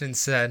laughed and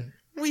said,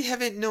 We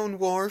haven't known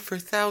war for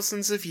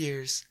thousands of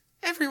years.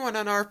 Everyone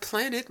on our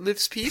planet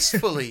lives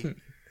peacefully.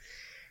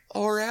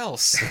 Or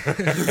else.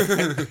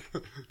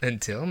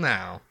 until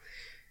now.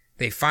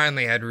 They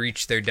finally had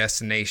reached their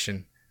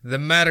destination, the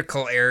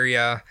medical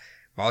area.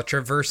 While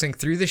traversing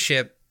through the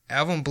ship,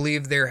 Alvin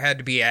believed there had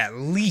to be at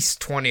least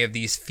 20 of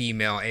these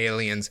female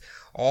aliens,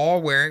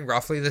 all wearing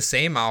roughly the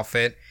same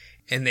outfit,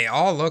 and they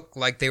all looked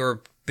like they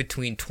were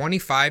between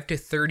 25 to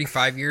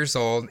 35 years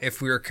old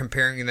if we were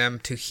comparing them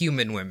to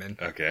human women.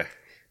 Okay.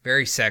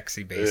 Very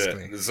sexy,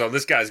 basically. Yeah. So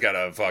this guy's got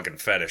a fucking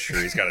fetish, or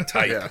he's got a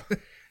type.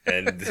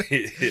 And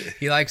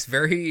He likes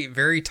very,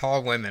 very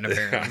tall women,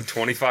 apparently. I'm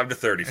 25 to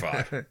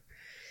 35.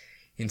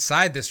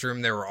 Inside this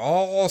room, there were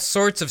all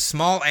sorts of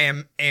small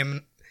oh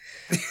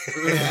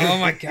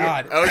my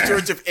God. All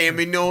sorts of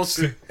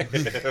aminos.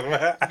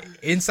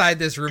 Inside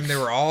this room, there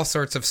were all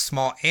sorts of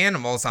small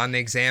animals on the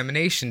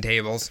examination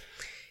tables.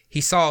 He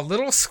saw a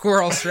little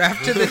squirrel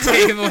strapped to the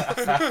table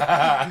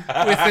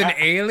with an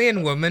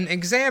alien woman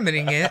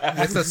examining it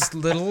with a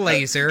little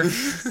laser,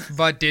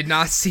 but did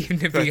not seem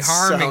to be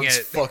harming Sounds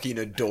it. fucking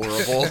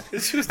adorable.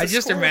 I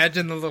just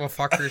imagine the little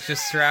fuckers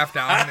just strapped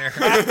on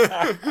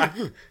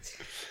there.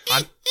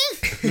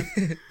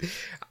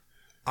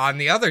 On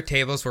the other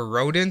tables were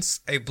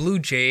rodents, a blue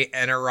jay,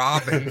 and a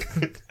robin.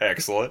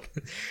 Excellent.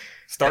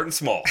 Starting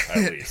small,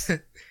 at least.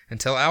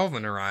 Until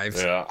Alvin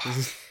arrives. Yeah.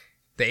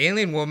 The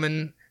alien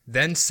woman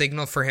then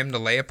signaled for him to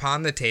lay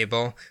upon the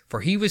table, for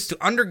he was to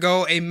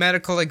undergo a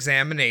medical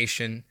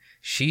examination.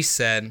 She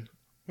said,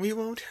 We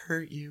won't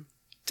hurt you.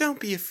 Don't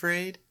be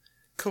afraid.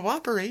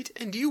 Cooperate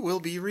and you will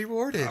be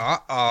rewarded.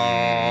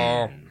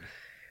 uh-oh.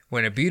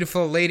 When a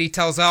beautiful lady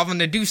tells Alvin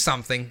to do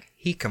something,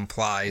 he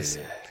complies.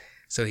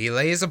 So he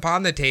lays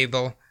upon the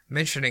table,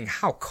 mentioning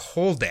how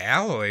cold the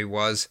alloy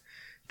was.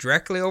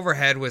 Directly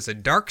overhead was a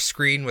dark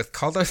screen with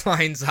colored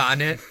lines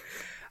on it,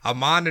 a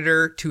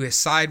monitor to his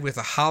side with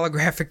a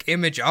holographic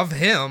image of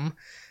him.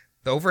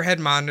 The overhead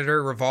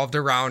monitor revolved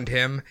around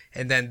him,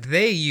 and then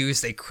they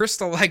used a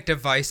crystal-like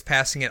device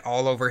passing it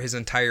all over his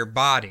entire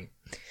body.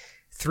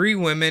 3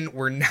 women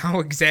were now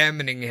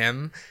examining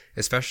him,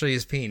 especially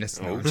his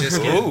penis. No,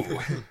 just kidding.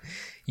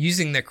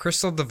 Using the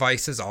crystal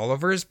devices all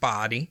over his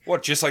body.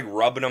 What, just like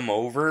rubbing them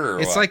over? Or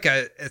It's what?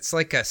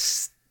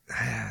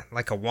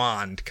 like a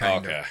wand,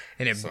 kind of.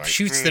 And it Like,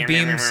 shoots the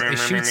beams. It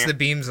shoots the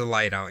beams of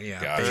light out.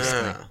 Yeah, Gotcha.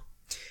 basically.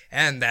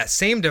 And that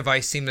same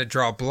device seemed to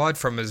draw blood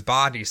from his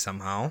body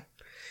somehow.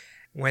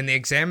 When the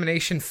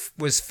examination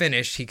was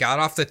finished, he got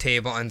off the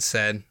table and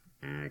said,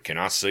 Can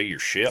I see your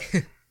ship?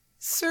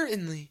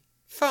 Certainly.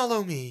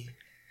 Follow me.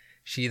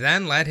 She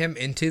then led him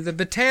into the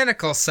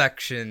botanical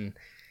section.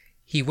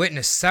 He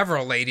witnessed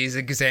several ladies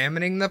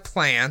examining the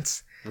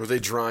plants. Were they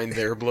drawing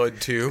their blood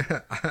too?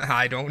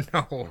 I don't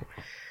know.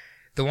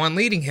 The one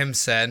leading him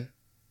said,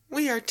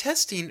 We are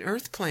testing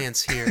earth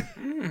plants here.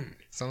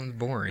 Sounds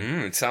boring.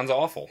 It sounds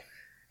awful.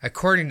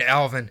 According to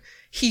Alvin,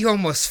 he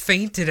almost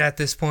fainted at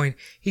this point.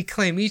 He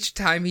claimed each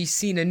time he's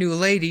seen a new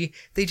lady,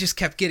 they just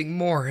kept getting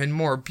more and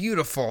more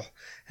beautiful.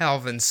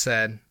 Alvin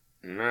said,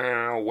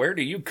 Now, where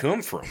do you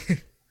come from?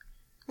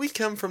 We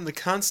come from the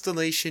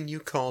constellation you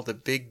call the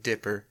Big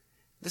Dipper,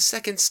 the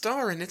second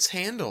star in its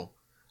handle.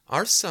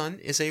 Our sun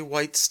is a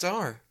white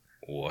star.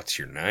 What's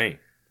your name?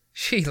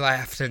 She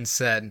laughed and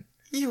said,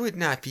 You would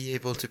not be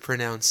able to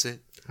pronounce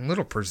it. a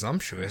little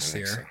presumptuous I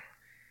think here. so.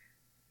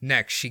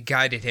 Next, she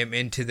guided him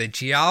into the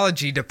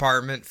geology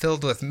department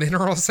filled with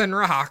minerals and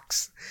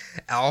rocks.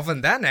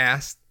 Alvin then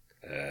asked,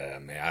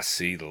 May I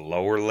see the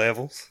lower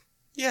levels?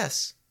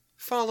 Yes,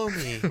 follow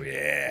me.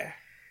 Yeah.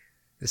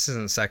 This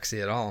isn't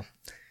sexy at all.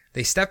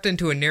 They stepped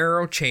into a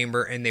narrow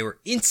chamber and they were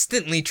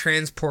instantly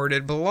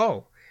transported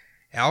below.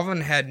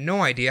 Alvin had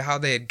no idea how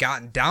they had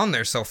gotten down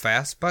there so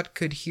fast, but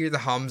could hear the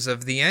hums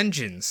of the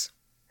engines.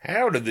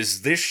 How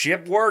does this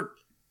ship work?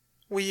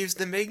 We use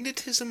the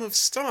magnetism of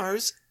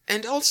stars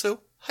and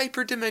also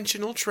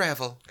hyperdimensional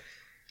travel.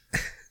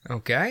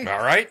 Okay. All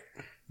right.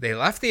 They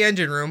left the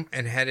engine room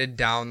and headed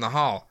down the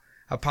hall.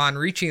 Upon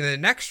reaching the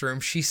next room,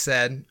 she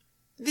said,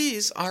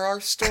 These are our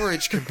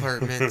storage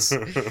compartments. all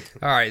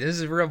right, this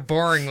is real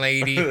boring,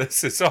 lady.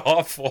 This is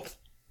awful.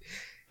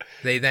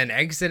 They then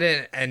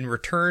exited and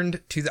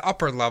returned to the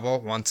upper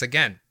level once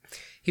again.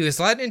 He was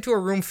led into a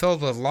room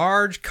filled with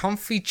large,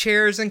 comfy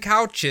chairs and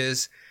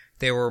couches.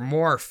 There were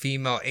more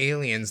female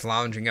aliens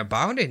lounging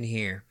about in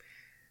here.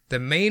 The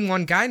main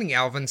one guiding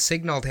Alvin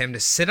signaled him to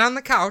sit on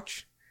the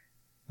couch.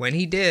 When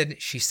he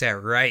did, she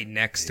sat right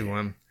next to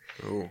him.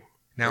 Ooh,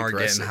 Now aggressive. we're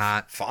getting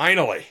hot.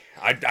 Finally.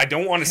 I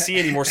don't want to see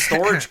any more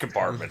storage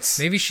compartments.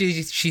 Maybe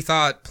she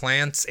thought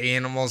plants,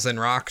 animals, and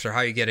rocks are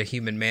how you get a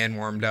human man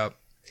warmed up.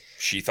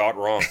 She thought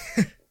wrong.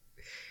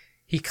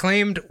 He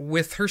claimed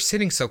with her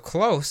sitting so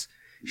close,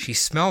 she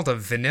smelled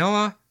of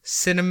vanilla,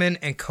 cinnamon,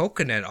 and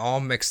coconut all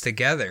mixed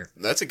together.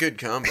 That's a good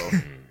combo.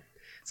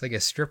 It's like a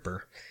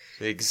stripper.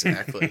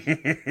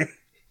 Exactly.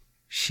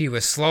 She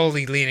was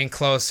slowly leaning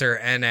closer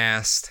and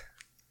asked,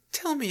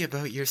 "Tell me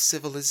about your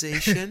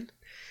civilization."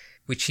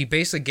 which he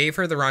basically gave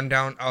her the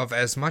rundown of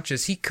as much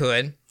as he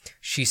could.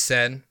 She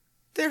said,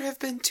 "There have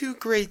been 2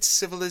 great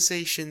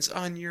civilizations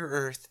on your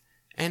Earth,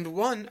 and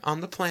one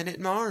on the planet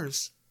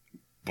Mars."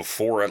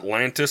 Before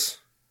Atlantis?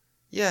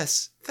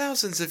 "Yes,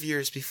 thousands of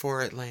years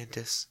before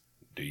Atlantis."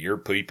 Do your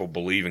people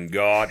believe in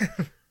God?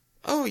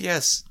 "Oh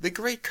yes, the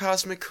great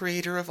cosmic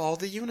creator of all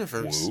the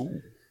universe.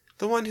 Whoa.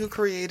 The one who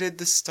created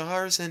the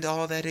stars and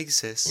all that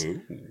exists.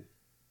 Whoa.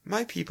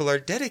 My people are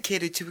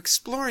dedicated to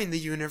exploring the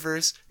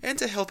universe and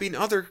to helping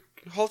other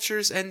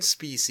cultures and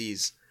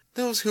species,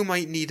 those who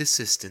might need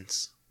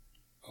assistance."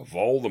 Of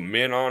all the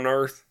men on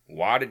Earth,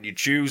 why did you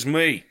choose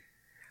me?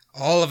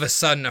 all of a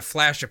sudden a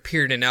flash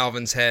appeared in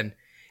Alvin's head.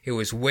 It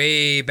was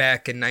way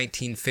back in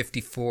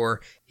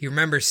 1954. He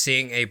remembers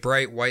seeing a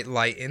bright white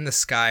light in the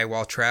sky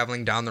while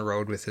traveling down the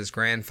road with his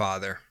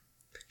grandfather.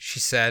 She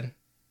said,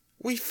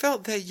 "We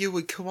felt that you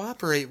would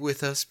cooperate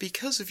with us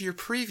because of your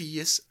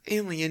previous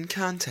alien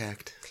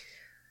contact."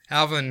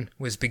 Alvin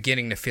was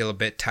beginning to feel a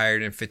bit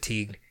tired and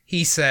fatigued.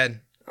 He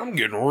said, I'm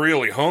getting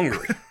really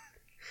hungry.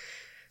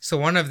 So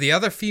one of the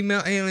other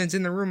female aliens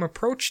in the room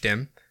approached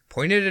him,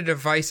 pointed a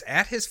device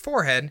at his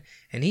forehead,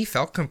 and he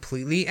felt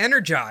completely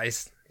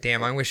energized.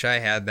 Damn, I wish I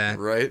had that.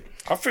 Right?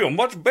 I feel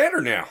much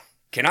better now.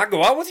 Can I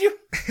go out with you?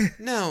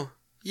 No,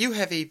 you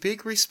have a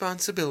big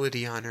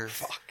responsibility on Earth.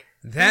 Fuck.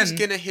 Then, Who's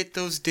gonna hit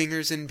those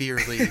dingers in beer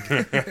league?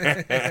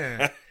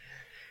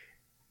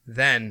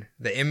 then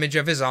the image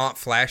of his aunt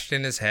flashed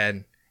in his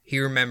head. He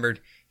remembered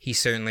he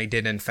certainly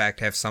did in fact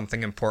have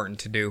something important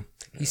to do.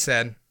 He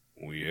said,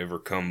 Will you ever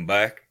come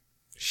back?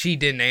 She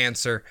didn't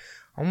answer,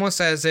 almost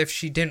as if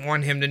she didn't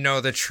want him to know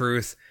the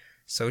truth.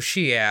 So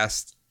she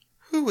asked,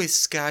 Who is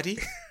Scotty?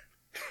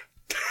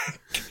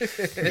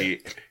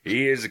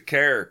 He is a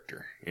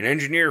character, an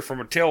engineer from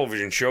a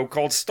television show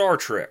called Star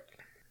Trek.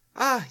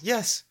 Ah,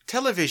 yes,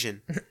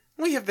 television.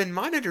 We have been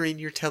monitoring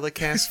your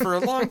telecast for a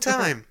long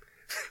time.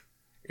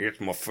 It's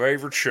my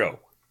favorite show.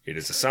 It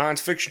is a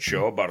science fiction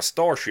show about a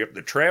starship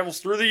that travels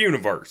through the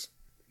universe.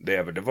 They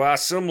have a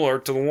device similar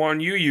to the one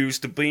you use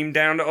to beam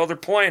down to other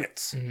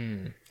planets.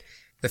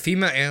 The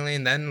female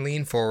alien then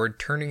leaned forward,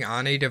 turning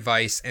on a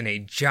device, and a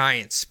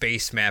giant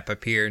space map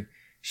appeared.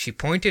 She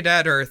pointed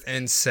at Earth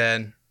and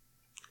said,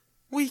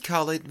 We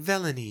call it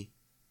Velany.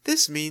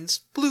 This means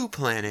blue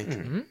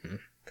planet.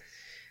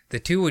 The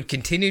two would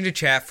continue to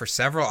chat for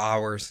several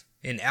hours.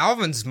 In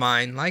Alvin's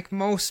mind, like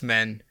most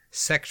men,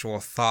 sexual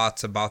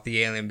thoughts about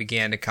the alien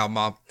began to come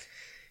up.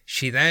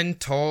 She then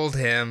told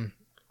him,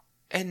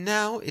 And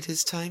now it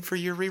is time for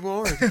your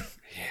reward.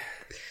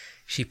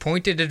 She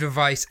pointed a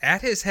device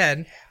at his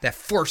head that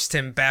forced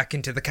him back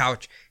into the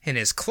couch, and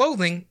his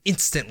clothing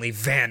instantly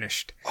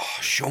vanished. Oh,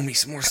 show me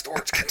some more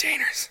storage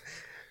containers.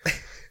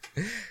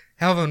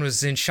 Alvin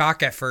was in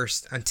shock at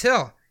first,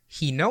 until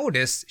he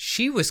noticed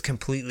she was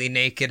completely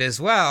naked as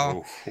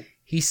well. Oh.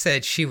 He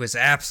said she was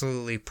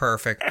absolutely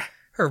perfect.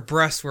 Her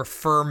breasts were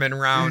firm and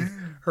round.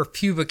 Her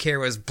pubic hair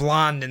was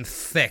blonde and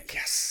thick.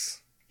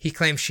 Yes. He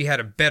claimed she had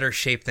a better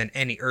shape than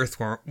any Earth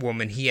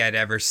woman he had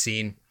ever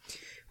seen.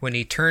 When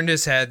he turned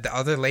his head, the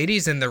other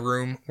ladies in the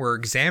room were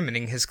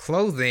examining his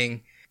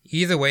clothing.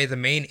 Either way, the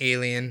main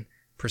alien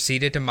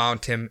proceeded to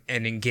mount him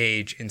and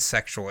engage in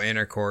sexual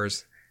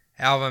intercourse.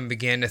 Alvin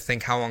began to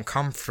think how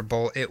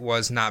uncomfortable it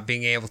was not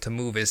being able to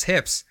move his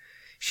hips.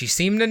 She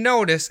seemed to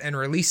notice and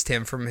released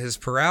him from his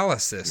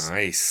paralysis.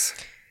 Nice.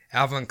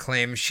 Alvin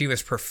claimed she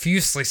was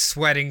profusely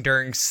sweating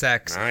during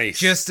sex, Nice.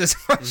 just as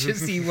much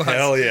as he was.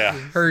 Hell yeah.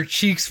 Her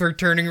cheeks were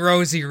turning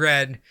rosy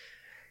red.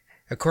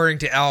 According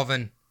to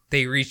Alvin,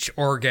 they reached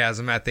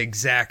orgasm at the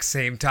exact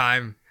same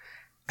time.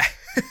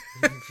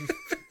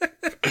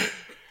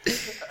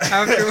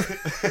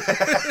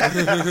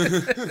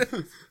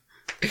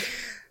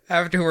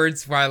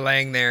 Afterwards, while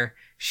laying there,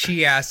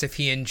 she asked if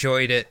he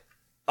enjoyed it.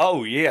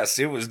 Oh, yes,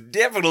 it was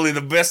definitely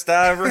the best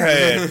I ever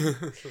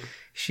had.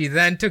 She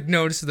then took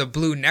notice of the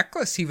blue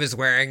necklace he was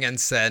wearing and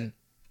said,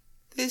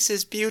 This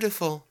is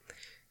beautiful.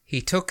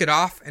 He took it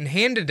off and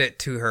handed it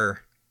to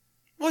her.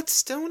 What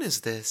stone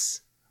is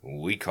this?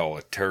 We call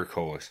it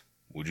turquoise.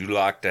 Would you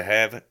like to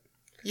have it?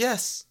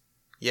 Yes.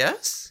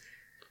 Yes?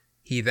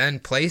 He then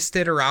placed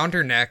it around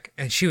her neck,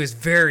 and she was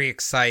very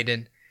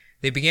excited.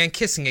 They began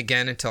kissing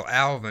again until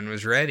Alvin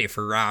was ready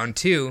for round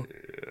 2.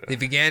 They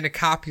began to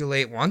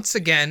copulate once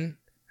again.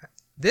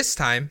 This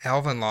time,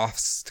 Alvin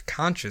lost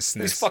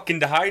consciousness. He's fucking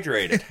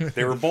dehydrated.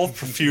 They were both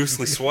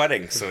profusely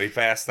sweating, so he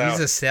passed out. He's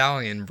a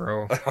stallion,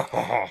 bro.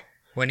 Oh,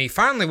 When he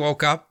finally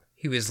woke up,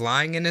 he was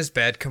lying in his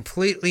bed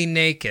completely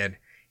naked.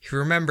 He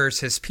remembers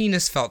his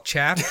penis felt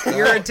chapped,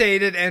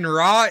 irritated, and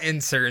raw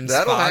in certain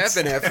That'll spots.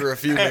 happen after a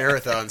few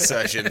marathon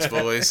sessions,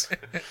 boys.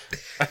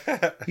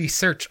 He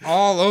searched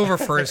all over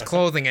for his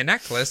clothing and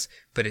necklace,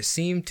 but it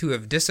seemed to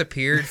have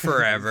disappeared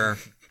forever.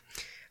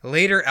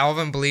 Later,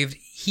 Alvin believed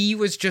he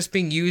was just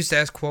being used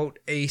as, quote,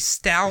 a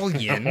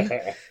stallion,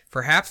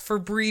 perhaps for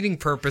breeding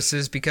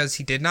purposes because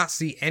he did not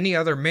see any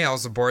other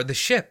males aboard the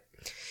ship.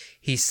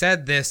 He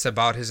said this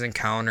about his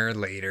encounter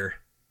later.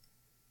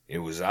 It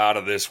was out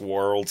of this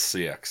world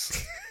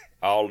 6.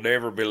 I'll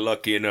never be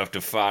lucky enough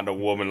to find a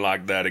woman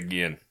like that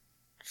again.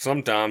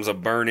 Sometimes I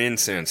burn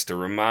incense to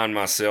remind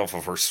myself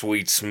of her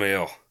sweet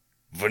smell.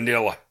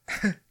 Vanilla,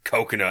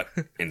 coconut,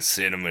 and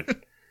cinnamon.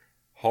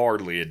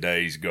 Hardly a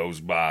day goes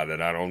by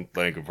that I don't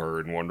think of her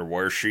and wonder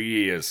where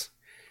she is.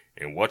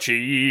 And what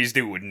she's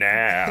doing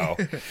now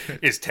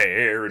is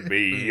tearing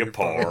me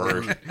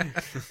apart.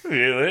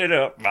 Filling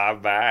up my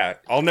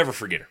back. I'll never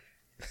forget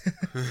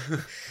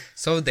her.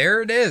 So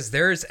there it is.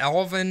 There's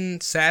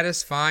Elvin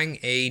satisfying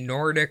a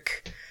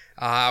Nordic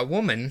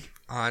woman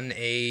on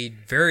a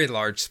very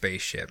large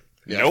spaceship.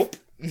 Nope.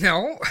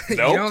 No? Nope. You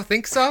don't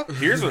think so?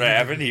 Here's what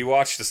happened. He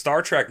watched the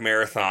Star Trek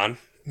marathon.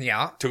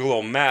 Yeah. Took a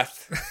little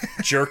meth,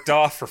 jerked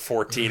off for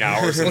 14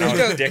 hours, and now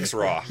his dick's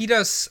raw. He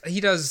does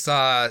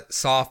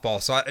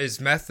softball. So is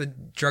meth the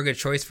drug of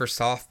choice for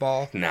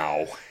softball?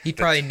 No. He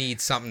probably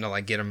needs something to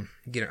like get him.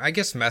 I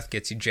guess meth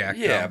gets you jacked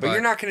up. Yeah, but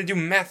you're not going to do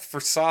meth for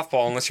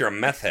softball unless you're a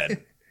meth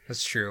head.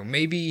 That's true.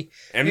 Maybe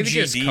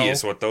just MGD Coke.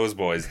 is what those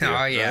boys do.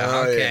 Oh yeah.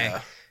 Oh, Okay.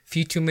 yeah.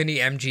 Few too many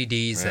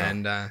MGDs,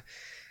 and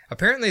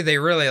apparently they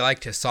really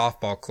liked his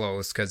softball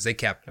clothes because they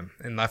kept him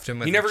and left him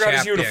with. He never got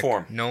his chapped dick.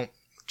 uniform. Nope.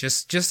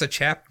 Just a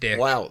chapped dick.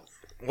 Wow.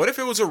 What if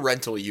it was a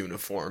rental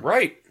uniform?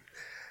 Right.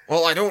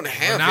 Well, I don't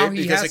have now it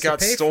he because has it to got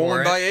pay for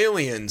stolen it. by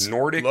aliens.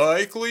 Nordic.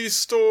 Likely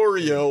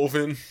story,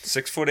 Elvin.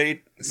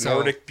 6'8", So-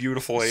 Nordic,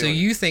 beautiful alien. So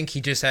you think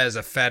he just has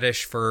a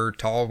fetish for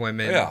tall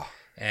women? Yeah.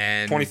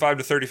 And 25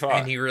 to 35.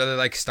 And he really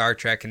likes Star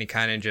Trek, and he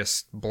kind of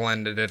just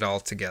blended it all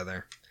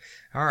together.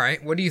 All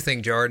right. What do you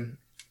think, Jordan?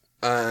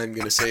 I'm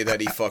going to say that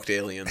he fucked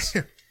aliens.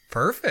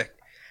 Perfect.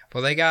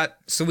 Well,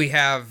 we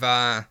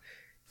have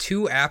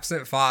 2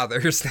 absent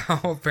fathers now,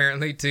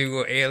 apparently,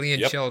 to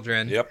alien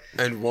children. Yep.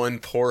 And one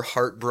poor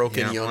heartbroken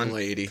Yeah, young one-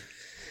 lady.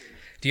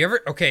 Do you ever...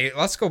 Okay,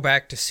 let's go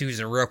back to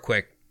Susan real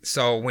quick.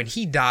 So, when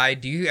he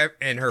died,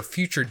 in her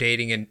future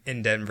dating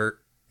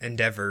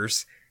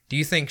endeavors, do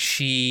you think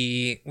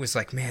she was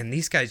like, man,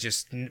 these guys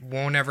just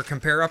won't ever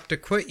compare up to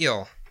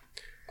Quithiel?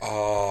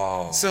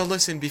 Oh. So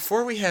listen,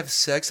 before we have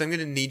sex, I'm going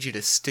to need you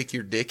to stick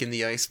your dick in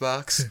the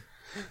icebox.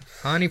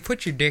 Honey,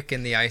 put your dick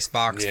in the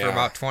icebox for Yeah.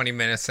 about 20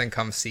 minutes and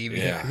come see me.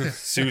 Yeah.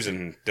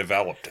 Susan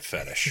developed a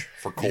fetish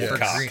for cold For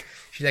cock. green.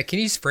 She's like, can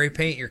you spray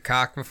paint your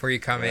cock before you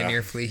come in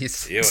here,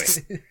 please? Ew.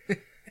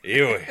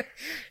 Ew.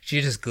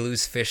 She just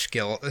glues fish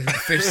scales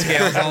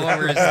all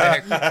over his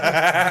dick.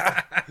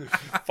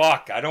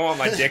 Fuck, I don't want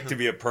my dick to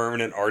be a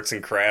permanent arts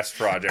and crafts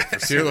project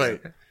for You're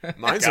Susan. like,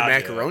 mine's God, a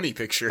macaroni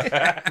picture.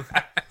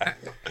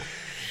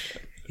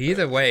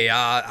 Either way,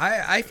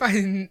 I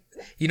find,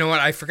 you know what,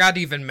 I forgot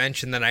to even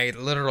mention that I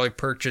literally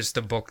purchased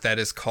a book that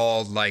is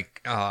called,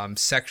 like,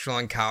 Sexual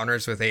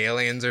Encounters with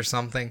Aliens or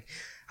something.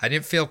 I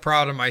didn't feel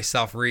proud of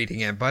myself reading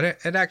it, but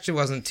it actually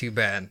wasn't too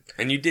bad.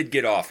 And you did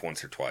get off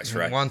once or twice,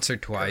 right? Once or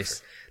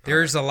twice. Perfect.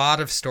 There's a lot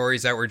of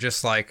stories that were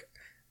just like,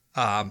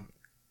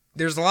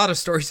 there's a lot of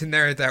stories in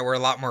there that were a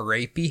lot more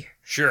rapey.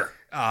 Sure.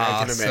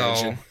 I can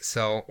imagine.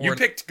 Or, You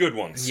picked good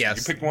ones. yes,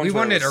 You picked ones we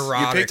where it wanted was-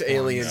 erotic You picked ones.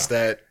 aliens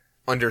that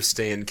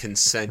understand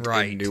consent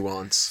Right. and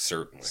nuance.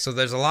 Certainly. So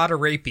there's a lot of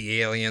rapey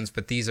aliens,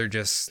 but these are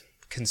just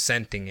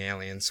consenting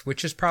aliens,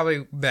 which is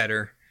probably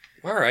better.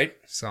 All right.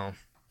 So,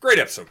 Great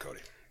episode, Cody.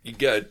 We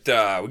got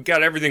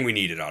everything we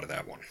needed out of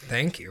that one.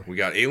 thank you. We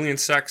got alien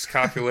sex,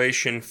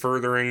 copulation,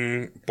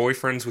 furthering,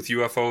 boyfriends with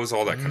UFOs,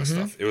 all that kind of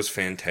stuff. It was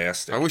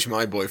fantastic. I wish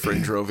my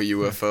boyfriend drove a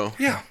UFO.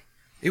 Yeah.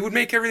 It would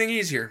make everything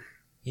easier.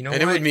 You know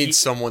And what? it would mean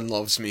someone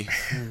loves me.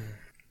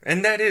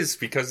 And that is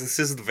because this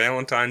is the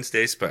Valentine's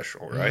Day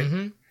special,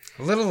 right?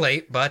 A little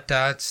late, but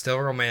it's still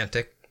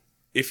romantic.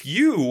 If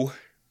you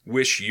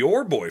wish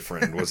your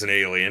boyfriend was an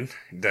alien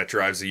that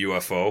drives a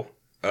UFO,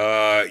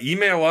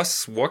 email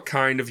us what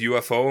kind of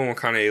UFO and what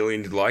kind of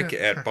alien you'd like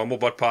at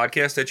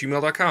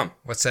bumblebuttpodcast@gmail.com.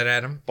 What's that,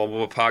 Adam?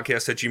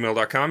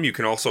 bumblebuttpodcast@gmail.com. You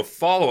can also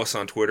follow us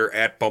on Twitter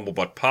at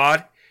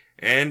bumblebuttpod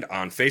and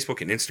on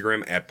Facebook and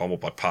Instagram at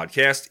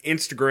bumblebuttpodcast.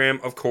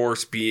 Instagram, of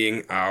course,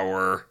 being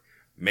our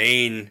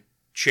main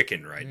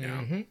chicken right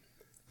now.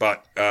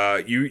 But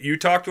you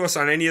talk to us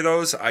on any of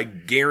those, I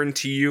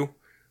guarantee you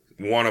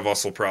one of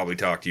us will probably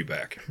talk to you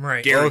back.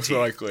 Right. Guaranteed.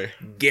 likely.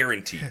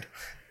 Guaranteed.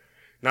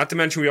 Not to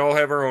mention we all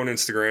have our own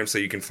Instagrams that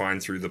you can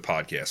find through the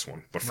podcast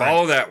one. But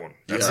follow that one.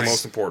 That's the Yes.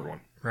 most important one.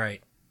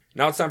 Right.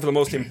 Now it's time for the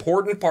most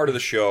important part of the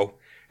show,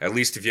 at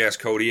least if you ask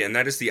Cody, and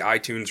that is the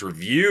iTunes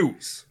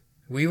reviews.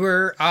 We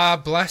were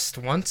blessed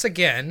once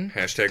again.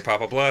 Hashtag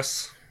Papa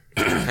Bless.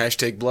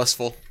 Hashtag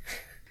blissful.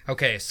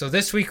 Okay, so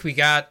this week we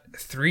got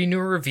 3 new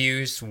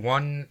reviews,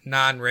 1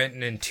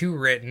 non-written and 2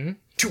 written.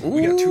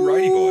 We got 2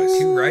 righty boys.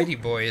 2 righty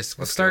boys.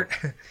 We'll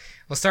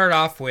start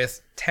off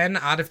with 10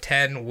 out of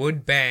 10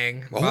 Would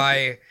Bang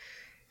by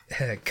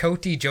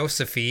Coty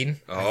Josephine.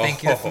 I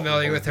think you're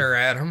familiar with her,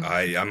 Adam.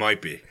 I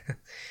might be.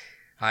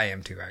 I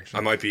am too, I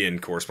actually. might be in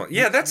correspondence.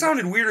 Yeah, that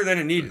sounded weirder than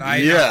it needed. I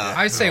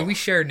Yeah. say we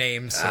share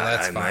names, so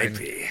that's I fine. might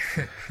be.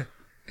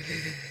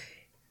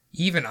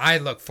 Even I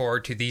look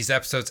forward to these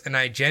episodes, and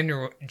I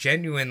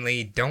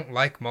genuinely don't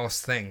like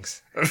most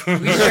things.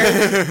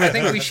 I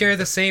think we share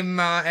the same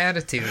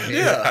attitude.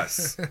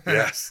 Yes.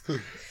 Yes.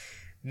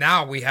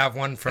 Now we have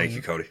one from... Thank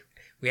you, Cody.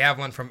 We have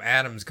one from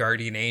Adam's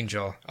Guardian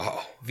Angel.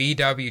 Oh.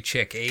 VW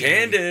Chick 80.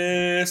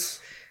 Candace.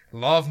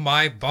 Love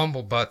my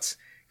bumblebutts.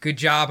 Good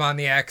job on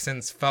the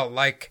accents. Felt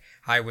like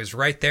I was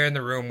right there in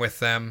the room with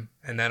them.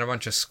 And then a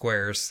bunch of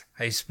squares.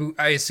 I assume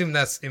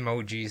that's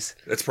emojis.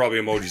 That's probably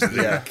emojis that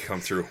didn't come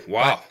through.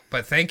 Wow.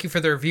 But thank you for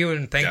the review,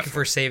 and thank you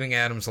for saving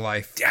Adam's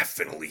life.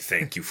 Definitely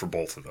thank you for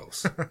both of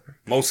those.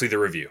 Mostly the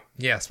review.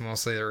 Yes,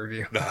 mostly the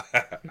review.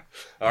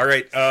 All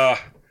right.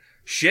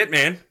 Shit,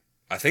 man.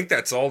 I think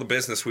that's all the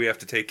business we have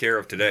to take care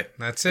of today.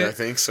 That's it. I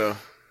think so.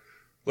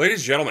 Ladies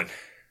and gentlemen,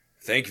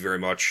 thank you very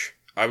much.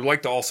 I would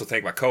like to also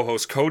thank my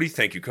co-host, Cody.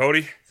 Thank you,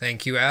 Cody.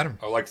 Thank you, Adam.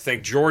 I would like to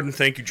thank Jordan.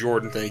 Thank you,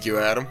 Jordan. Thank you,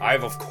 Adam.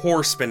 I've, of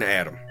course, been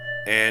Adam.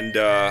 And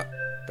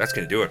that's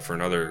going to do it for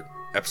another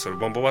episode of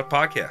Bumblebutt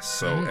Podcast.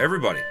 So,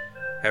 everybody,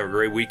 have a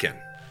great weekend.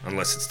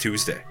 Unless it's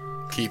Tuesday.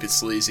 Keep it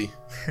sleazy.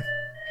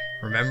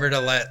 Remember to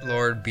let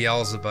Lord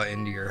Beelzebub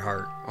into your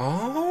heart.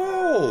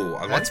 Oh,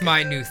 I like That's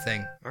my new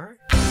thing. All right.